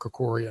from Kirk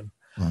Kerkorian.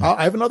 Mm-hmm.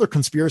 I have another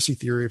conspiracy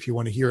theory if you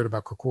want to hear it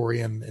about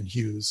Kerkorian and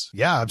Hughes.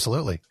 Yeah,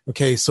 absolutely.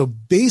 Okay. So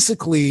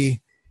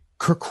basically,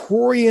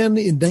 Kerkorian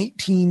in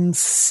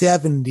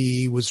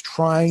 1970 was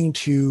trying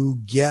to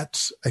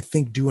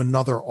do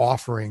another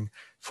offering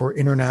for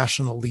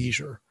international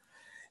leisure.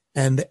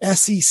 And the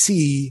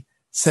SEC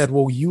said,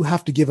 well, you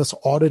have to give us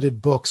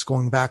audited books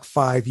going back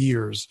 5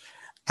 years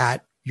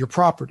at your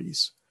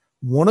properties.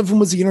 One of them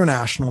was the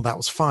International. That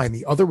was fine.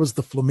 The other was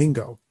the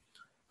Flamingo.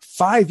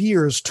 5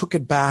 years took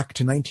it back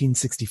to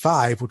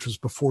 1965, which was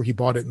before he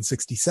bought it in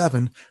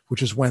 67,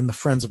 which is when the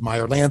Friends of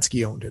Meyer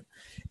Lansky owned it.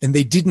 And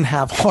they didn't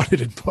have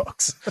audited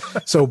books.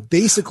 So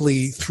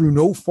basically, through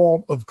no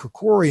fault of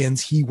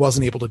Kerkorian's, he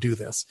wasn't able to do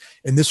this.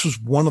 And this was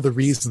one of the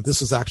reasons,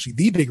 this is actually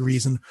the big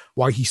reason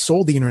why he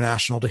sold the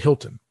International to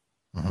Hilton.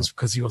 Mm-hmm. Was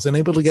because he wasn't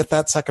able to get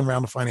that second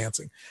round of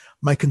financing.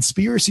 My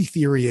conspiracy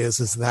theory is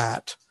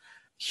that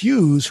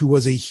Hughes, who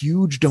was a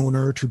huge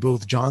donor to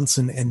both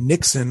Johnson and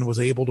Nixon, was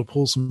able to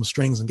pull some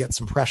strings and get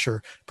some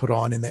pressure put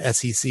on in the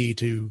SEC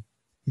to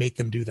make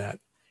them do that.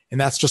 And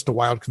that's just a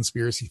wild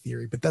conspiracy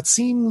theory. But that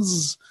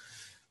seems,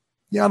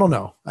 I don't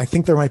know. I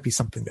think there might be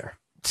something there.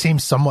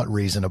 Seems somewhat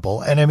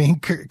reasonable. And I mean,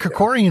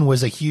 Kerkorian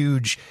was a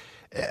huge,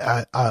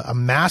 a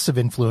massive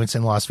influence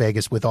in Las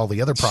Vegas with all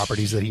the other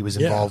properties that he was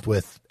involved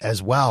with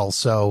as well.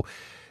 So,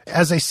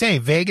 as I say,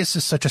 Vegas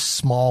is such a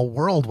small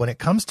world when it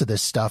comes to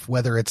this stuff,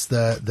 whether it's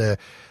the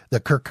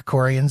Kirk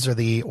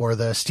Kerkorians or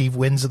the Steve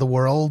Wynns of the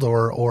world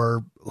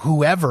or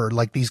whoever.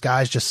 Like, these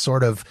guys just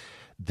sort of,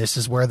 this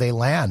is where they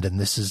land, and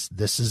this is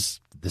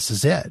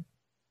it.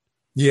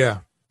 Yeah.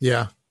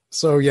 Yeah.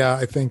 So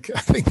I think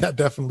that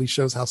definitely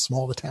shows how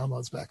small the town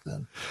was back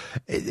then.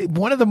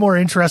 One of the more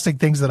interesting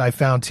things that I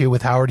found too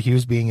with Howard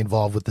Hughes being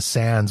involved with the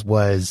Sands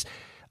was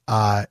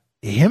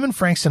him and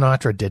Frank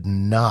Sinatra did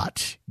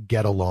not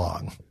get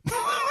along.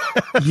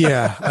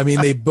 Yeah. I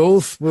mean, they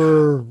both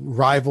were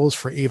rivals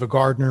for Ava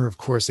Gardner. Of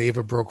course,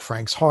 Ava broke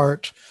Frank's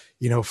heart.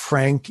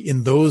 Frank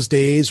in those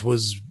days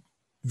was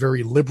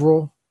very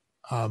liberal.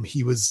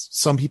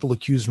 Some people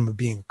accused him of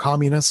being a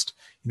communist,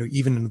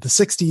 even in the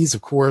 60s,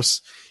 of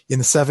course. In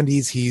the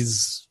 70s,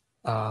 he's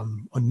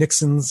on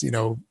Nixon's,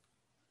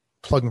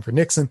 plugging for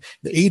Nixon.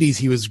 In the 80s,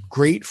 he was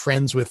great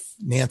friends with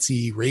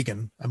Nancy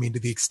Reagan. I mean, to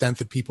the extent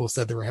that people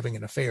said they were having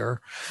an affair.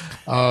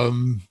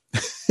 And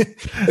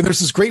there's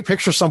this great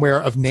picture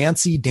somewhere of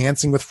Nancy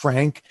dancing with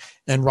Frank,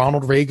 and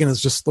Ronald Reagan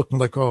is just looking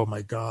like, oh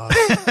my God.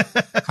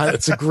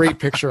 It's a great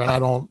picture. And I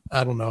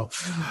don't know.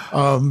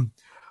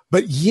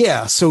 But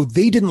yeah, so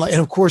they didn't like,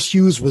 and of course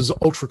Hughes was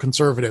ultra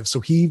conservative. So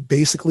he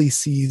basically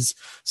sees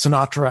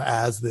Sinatra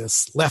as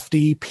this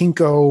lefty,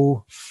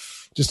 pinko,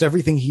 just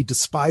everything he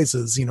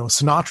despises.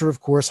 Sinatra,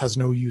 of course, has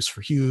no use for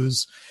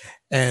Hughes.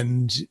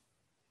 And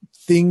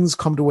things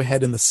come to a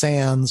head in the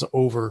sands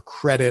over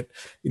credit.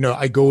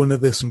 I go into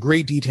this in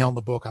great detail in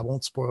the book. I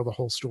won't spoil the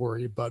whole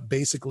story, but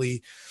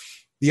basically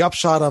the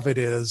upshot of it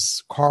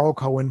is Carl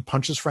Cohen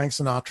punches Frank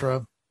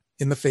Sinatra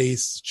in the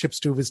face, chips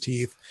two of his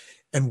teeth.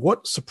 And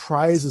what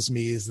surprises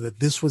me is that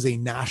this was a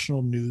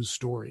national news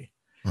story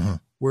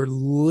where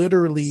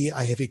literally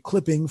I have a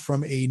clipping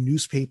from a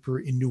newspaper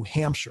in New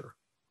Hampshire.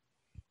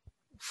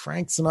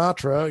 Frank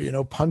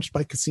Sinatra, punched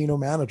by casino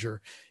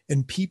manager,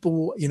 and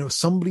people,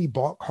 somebody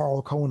bought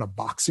Carl Cohen a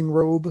boxing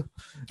robe.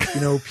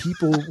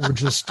 People were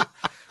just.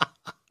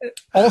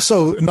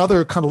 Also,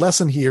 another kind of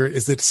lesson here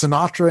is that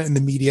Sinatra and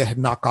the media had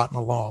not gotten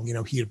along.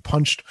 He had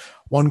punched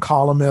one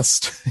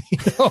columnist.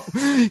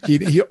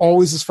 He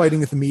always is fighting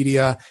with the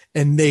media,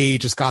 and they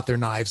just got their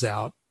knives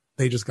out.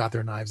 It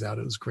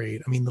was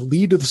great. I mean, the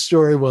lead of the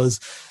story was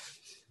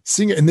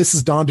singer, and this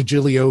is Don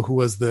DiGilio, who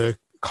was the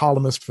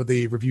columnist for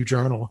the Review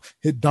Journal.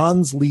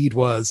 Don's lead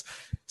was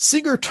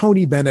singer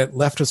Tony Bennett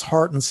left his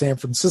heart in San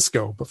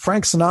Francisco, but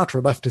Frank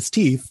Sinatra left his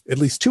teeth, at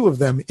least two of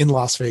them, in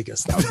Las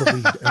Vegas. That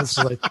was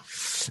the lead.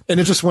 And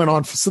it just went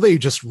on. So they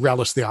just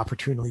relished the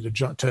opportunity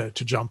to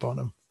jump on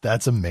him.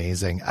 That's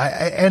amazing.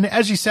 And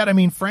as you said, I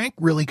mean, Frank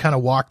really kind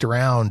of walked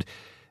around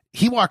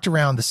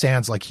the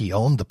sands like he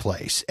owned the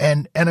place.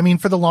 And I mean,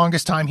 for the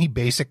longest time, he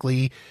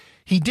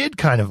did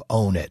kind of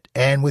own it.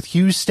 And with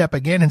Hughes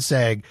stepping in and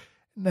saying,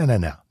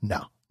 no,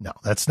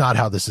 that's not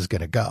how this is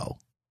going to go.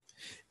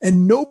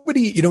 And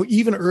nobody,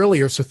 even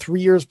earlier, so 4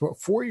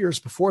 years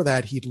before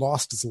that, he'd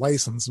lost his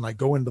license. And I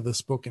go into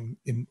this book in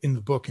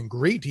the book in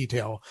great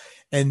detail,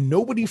 and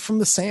nobody from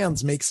the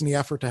sands makes any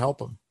effort to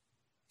help him.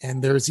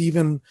 And there's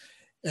even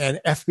an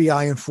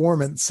FBI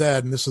informant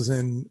said, and this was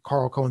in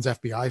Carl Cohen's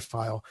FBI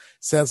file,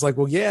 says like,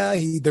 well, yeah,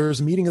 there was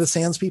a meeting of the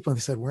sands people, and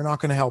they said, we're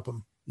not going to help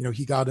him.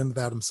 He got into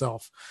that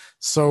himself.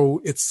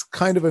 So it's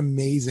kind of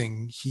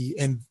amazing.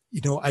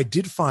 I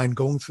did find,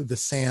 going through the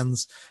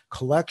sands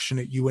collection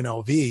at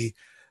UNLV,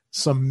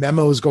 some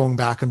memos going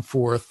back and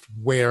forth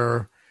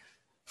where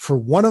for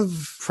one of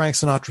Frank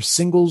Sinatra's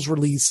singles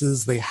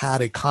releases, they had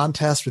a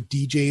contest with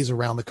DJs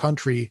around the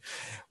country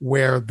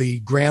where the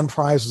grand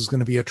prize was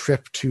going to be a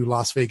trip to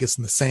Las Vegas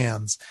and the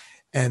sands.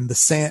 And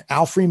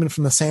Al Freeman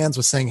from the sands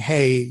was saying,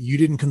 hey, you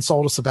didn't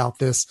consult us about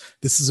this.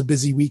 This is a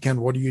busy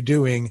weekend. What are you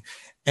doing?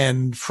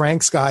 And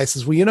Frank's guy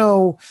says,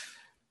 well,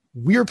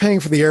 we're paying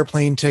for the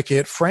airplane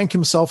ticket. Frank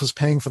himself is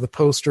paying for the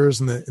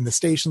posters and the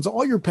stations.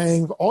 All you're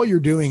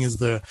doing is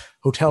the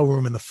hotel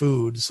room and the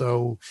food.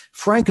 So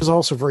Frank is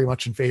also very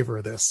much in favor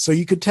of this. So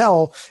you could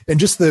tell, and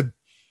just the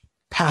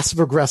passive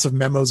aggressive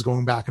memos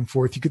going back and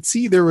forth, you could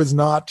see he was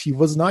not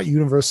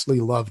universally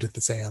loved at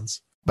the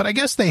sands. But I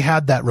guess they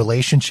had that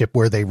relationship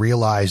where they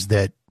realized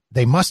that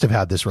they must have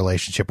had this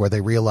relationship where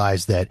they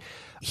realized that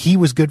he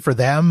was good for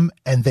them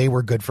and they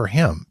were good for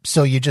him.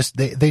 So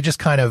they just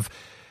kind of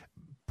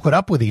put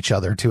up with each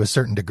other to a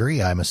certain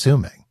degree, I'm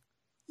assuming.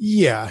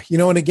 Yeah.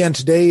 And again,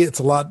 today it's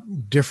a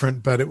lot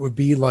different, but it would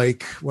be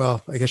like,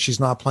 well, I guess she's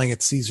not playing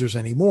at Caesars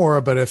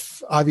anymore, but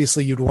if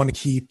obviously you'd want to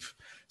keep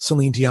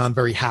Celine Dion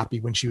very happy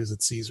when she was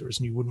at Caesars,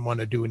 and you wouldn't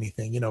want to do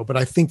anything, but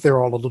I think they're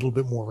all a little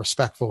bit more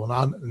respectful,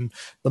 and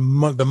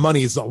the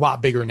money is a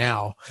lot bigger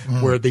now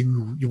where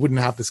you wouldn't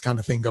have this kind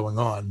of thing going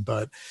on,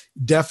 but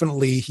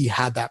definitely he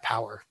had that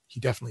power.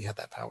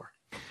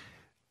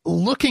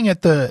 Looking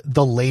at the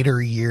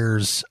later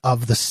years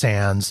of the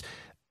sands,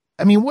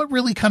 I mean, what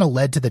really kind of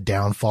led to the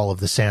downfall of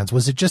the sands?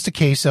 Was it just a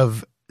case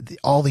of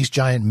all these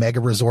giant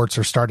mega resorts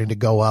are starting to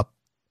go up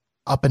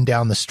and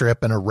down the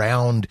strip and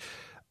around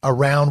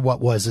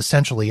what was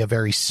essentially a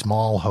very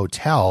small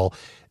hotel?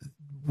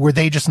 Were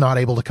they just not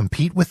able to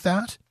compete with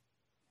that?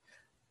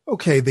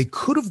 Okay, they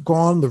could have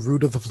gone the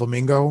route of the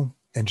Flamingo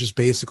and just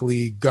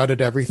basically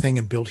gutted everything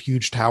and built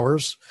huge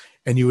towers,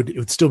 and it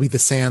would still be the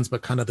sands,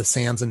 but kind of the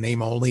sands in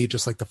name only,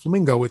 just like the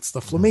Flamingo. It's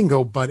the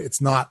Flamingo, but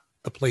it's not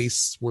the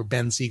place where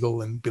Ben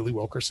Siegel and Billy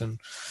Wilkerson,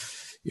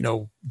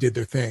 did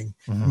their thing.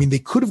 I mean, they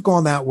could have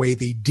gone that way.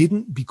 They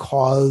didn't,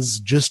 because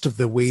just of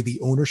the way the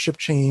ownership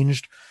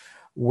changed,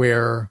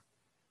 where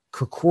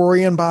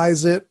Kerkorian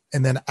buys it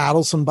and then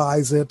Adelson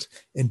buys it.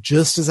 And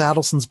just as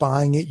Adelson's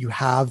buying it, you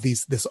have the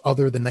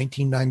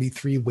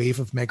 1993 wave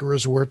of mega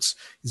resorts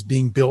is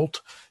being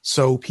built.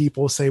 So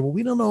people say, well,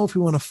 we don't know if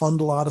we want to fund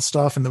a lot of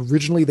stuff. And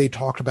originally they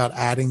talked about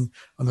adding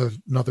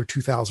another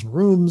 2,000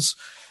 rooms.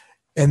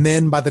 And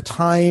then by the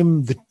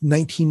time the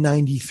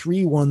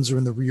 1993 ones are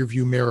in the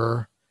rearview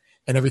mirror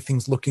and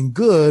everything's looking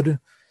good,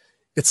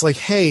 it's like,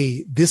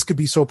 hey, this could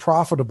be so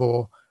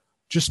profitable.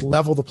 Just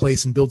level the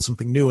place and build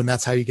something new. And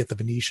that's how you get the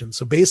Venetian.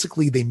 So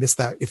basically they missed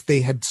that. If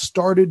they had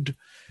started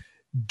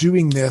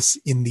doing this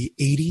in the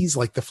 80s,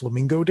 like the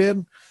Flamingo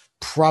did,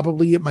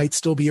 probably it might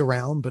still be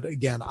around. But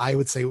again, I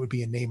would say it would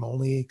be a name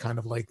only, kind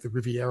of like the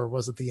Riviera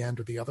was at the end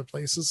or the other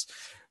places.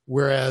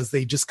 Whereas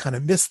they just kind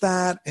of missed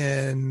that.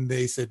 And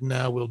they said,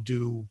 no, we'll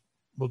do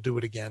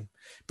it again.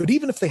 But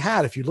even if they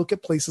had, if you look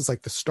at places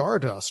like the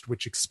Stardust,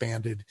 which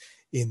expanded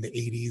in the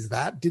 80s,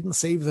 that didn't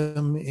save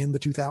them in the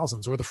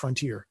 2000s, or the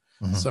Frontier.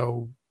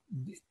 So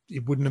they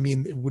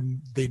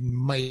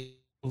might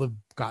have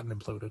gotten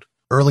imploded.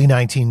 early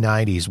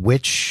 1990s,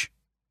 which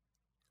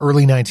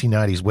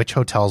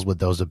hotels would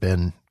those have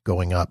been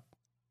going up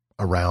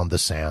around the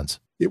Sands?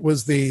 It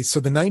was the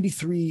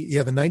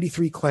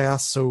 93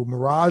 class. So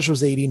Mirage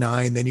was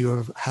 89. Then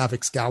you have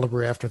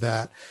Excalibur after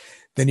that.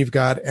 Then you've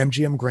got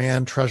MGM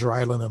Grand, Treasure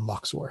Island, and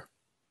Luxor.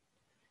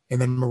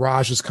 And then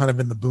Mirage is kind of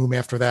in the boom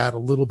after that, a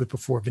little bit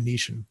before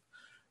Venetian.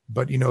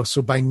 But,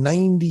 so by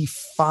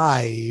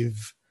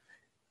 95,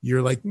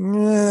 you're like,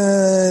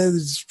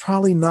 it's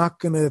probably not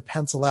going to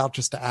pencil out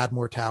just to add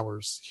more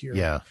towers here.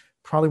 Yeah.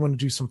 Probably want to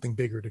do something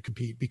bigger to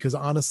compete, because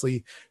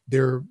honestly,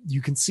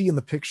 you can see in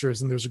the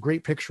pictures, and there's a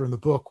great picture in the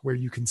book where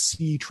you can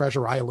see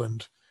Treasure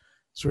Island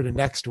sort of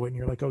next to it, and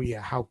you're like, oh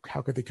yeah, how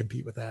could they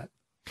compete with that?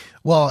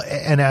 Well,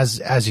 and as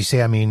you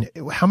say, I mean,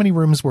 how many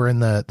rooms were in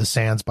the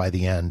Sands by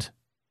the end?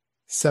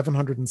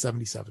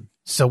 777.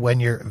 So when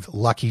you're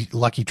lucky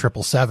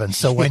 777.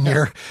 So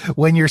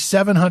when you're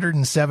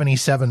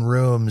 777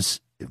 rooms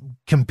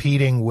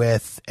competing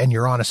with, and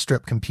you're on a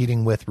strip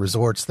competing with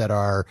resorts that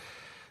are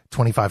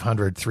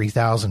 2,500,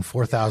 3,000,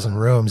 4,000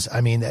 rooms. I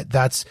mean,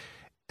 that's,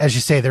 as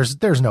you say,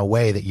 there's no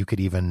way that you could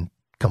even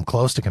come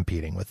close to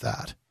competing with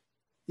that.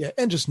 Yeah.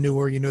 And just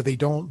newer,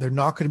 they're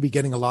not going to be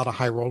getting a lot of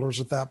high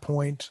rollers at that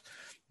point.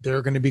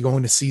 They're going to be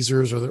going to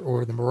Caesars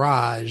or the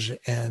Mirage,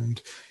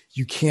 and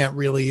you can't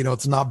really,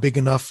 it's not big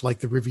enough like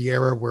the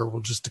Riviera where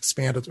we'll just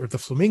expand it, or the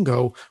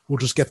Flamingo, we'll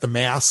just get the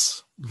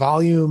mass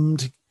volume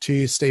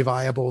to stay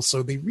viable.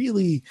 So they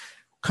really,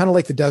 kind of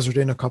like the Desert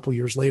Inn a couple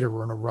years later,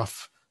 were in a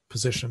rough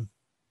position.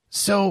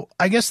 So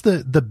I guess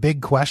the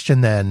big question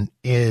then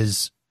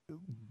is,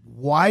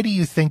 why do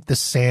you think the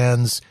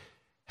Sands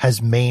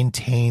has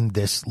maintained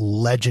this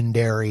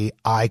legendary,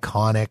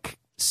 iconic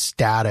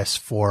status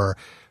for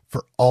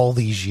all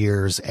these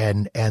years,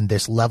 and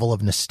this level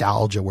of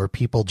nostalgia where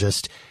people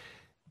just,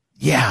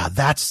 yeah,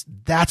 that's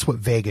what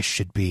Vegas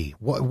should be?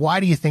 Why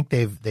do you think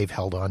they've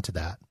held on to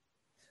that?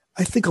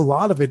 I think a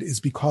lot of it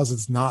is because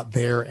it's not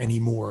there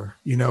anymore.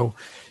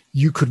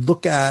 You could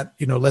look at,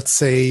 let's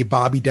say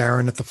Bobby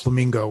Darin at the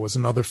Flamingo was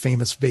another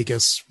famous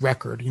Vegas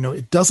record.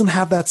 It doesn't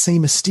have that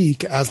same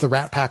mystique as the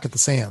Rat Pack at the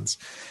Sands.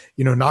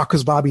 Not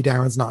because Bobby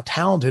Darin's not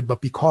talented,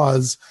 but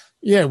because,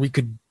 we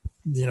could,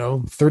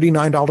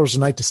 $39 a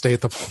night to stay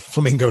at the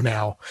Flamingo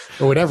now,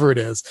 or whatever it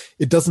is.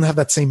 It doesn't have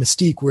that same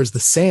mystique. Whereas the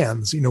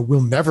Sands,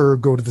 we'll never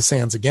go to the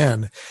Sands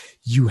again.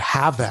 You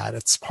have that.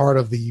 It's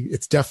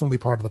definitely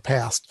part of the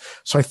past.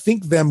 So I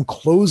think them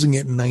closing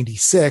it in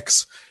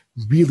 96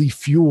 really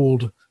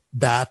fueled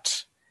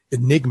that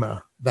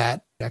enigma,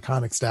 that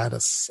iconic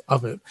status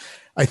of it.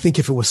 I think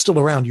if it was still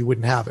around, you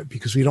wouldn't have it,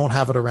 because we don't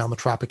have it around the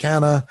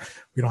Tropicana.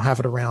 We don't have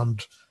it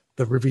around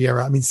the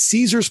Riviera. I mean,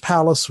 Caesar's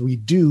Palace we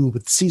do,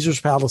 but Caesar's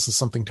Palace is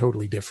something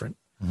totally different.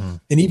 Mm-hmm.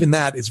 And even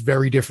that is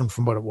very different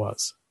from what it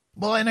was.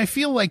 Well, and I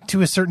feel like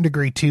to a certain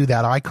degree too,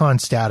 that icon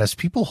status,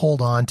 people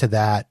hold on to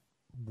that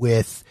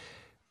with,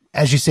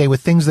 as you say,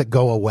 with things that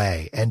go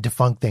away and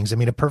defunct things. I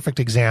mean, a perfect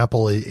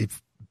example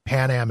is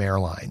Pan Am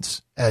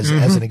Airlines as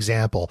an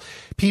example.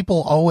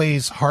 People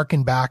always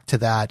harken back to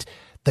that,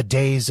 the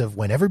days of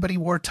when everybody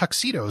wore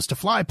tuxedos to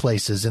fly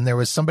places, and there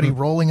was somebody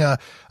rolling a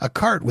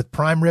cart with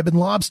prime rib and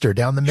lobster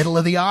down the middle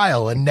of the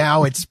aisle. And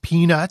now it's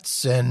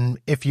peanuts. And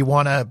if you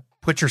want to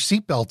put your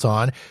seatbelt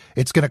on,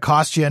 it's going to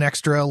cost you an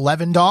extra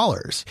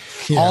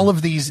 $11. Yeah. All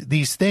of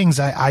these things,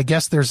 I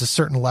guess there's a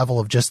certain level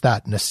of just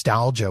that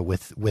nostalgia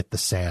with the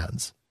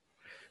Sands.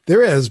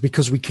 There is,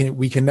 because we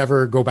can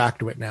never go back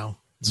to it now.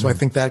 So I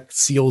think that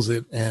seals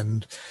it,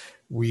 and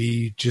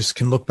we just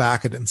can look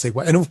back at it and say,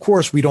 well, and of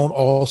course we don't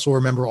also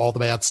remember all the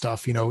bad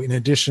stuff, in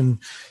addition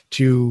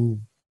to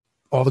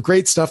all the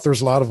great stuff,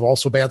 there's a lot of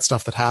also bad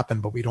stuff that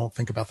happened, but we don't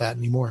think about that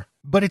anymore.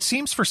 But it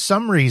seems for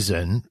some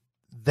reason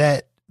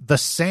that the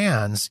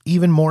Sands,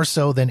 even more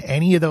so than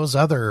any of those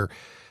other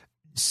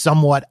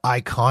somewhat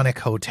iconic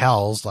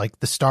hotels like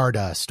the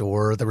Stardust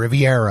or the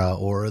Riviera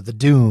or the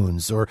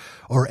Dunes or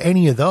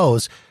any of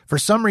those, for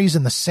some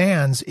reason, the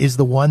Sands is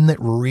the one that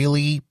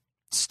really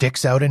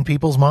sticks out in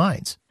people's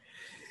minds.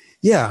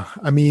 Yeah,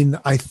 I mean,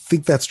 I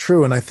think that's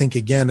true. And I think,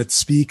 again, it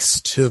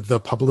speaks to the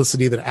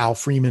publicity that Al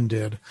Freeman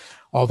did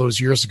all those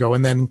years ago,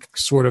 and then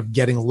sort of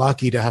getting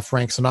lucky to have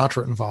Frank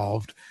Sinatra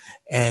involved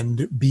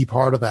and be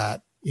part of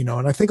that,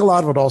 And I think a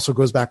lot of it also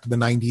goes back to the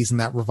 90s and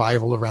that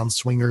revival around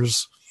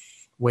swingers,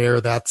 where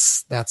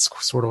that's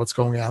sort of what's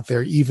going out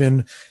there.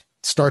 Even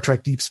Star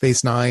Trek Deep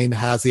Space Nine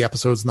has the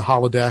episodes in the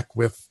holodeck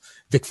with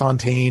Vic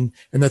Fontaine,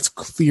 and that's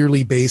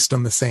clearly based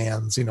on the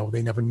Sands.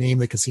 They never name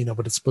the casino,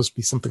 but it's supposed to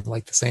be something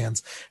like the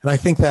Sands. And I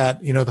think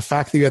that, the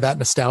fact that you have that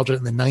nostalgia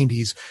in the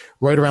 90s,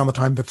 right around the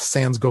time that the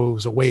Sands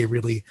goes away,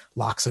 really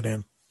locks it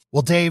in.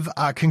 Well, Dave,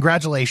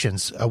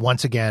 congratulations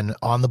once again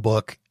on the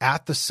book,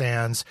 At the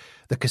Sands,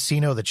 the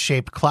casino that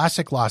shaped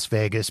classic Las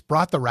Vegas,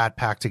 brought the Rat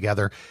Pack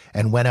together,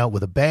 and went out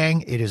with a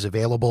bang. It is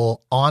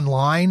available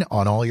online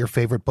on all your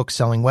favorite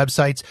book-selling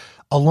websites,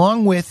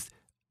 along with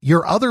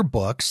your other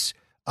books,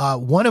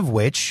 one of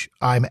which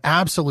I'm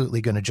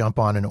absolutely going to jump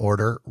on and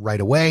order right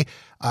away,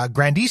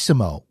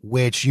 Grandissimo,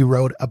 which you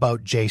wrote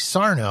about Jay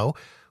Sarno,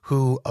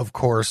 who, of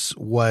course,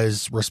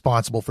 was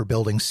responsible for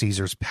building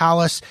Caesar's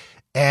Palace.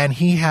 And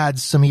he had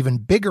some even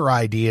bigger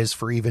ideas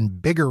for even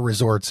bigger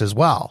resorts as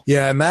well.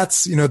 Yeah. And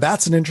that's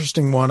an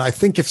interesting one. I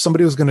think if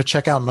somebody was going to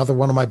check out another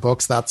one of my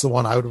books, that's the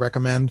one I would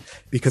recommend,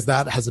 because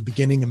that has a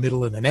beginning, a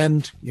middle, and an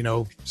end.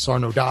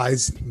 Sarno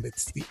dies.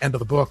 It's the end of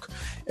the book.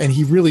 And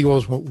he really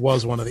was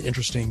one of the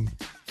interesting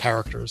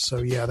characters. So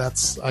yeah,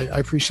 I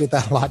appreciate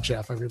that a lot,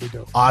 Jeff. I really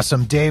do.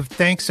 Awesome. Dave,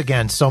 thanks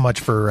again so much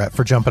for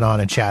jumping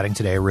on and chatting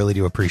today. I really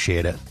do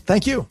appreciate it.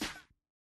 Thank you.